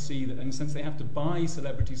of Health see that, in a sense, they have to buy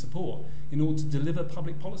celebrity support in order to deliver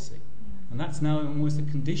public policy. And that's now almost a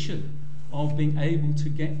condition of being able to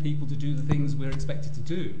get people to do the things we're expected to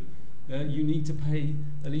do. You need to pay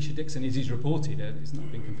Alicia Dixon, it is reported, it's not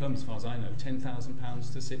been confirmed as far as I know,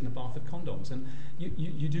 £10,000 to sit in a bath of condoms. And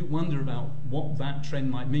you do wonder about what that trend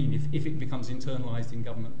might mean if it becomes internalised in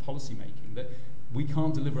government policy making, that we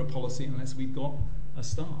can't deliver a policy unless we've got a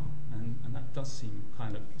star. And that does seem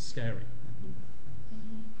kind of scary.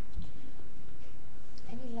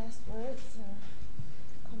 Any last words or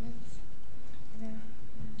comments? No.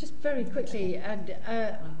 Just very quickly, and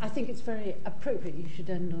I think it's very appropriate you should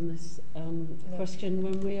end on this question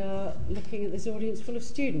when we are looking at this audience full of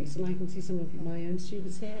students, and I can see some of my own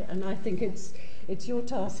students here, and I think it's your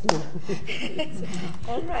task now.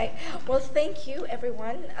 All right. Well, thank you,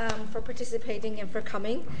 everyone, for participating and for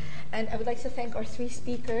coming. And I would like to thank our three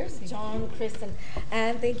speakers, John, Kris, and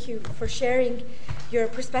Anne. Thank you for sharing your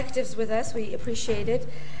perspectives with us. We appreciate it.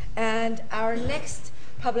 And our next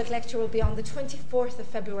public lecture will be on the 24th of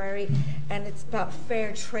February, and it's about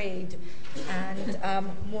fair trade. And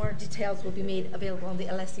more details will be made available on the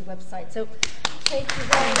LSE website. So thank you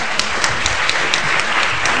very much.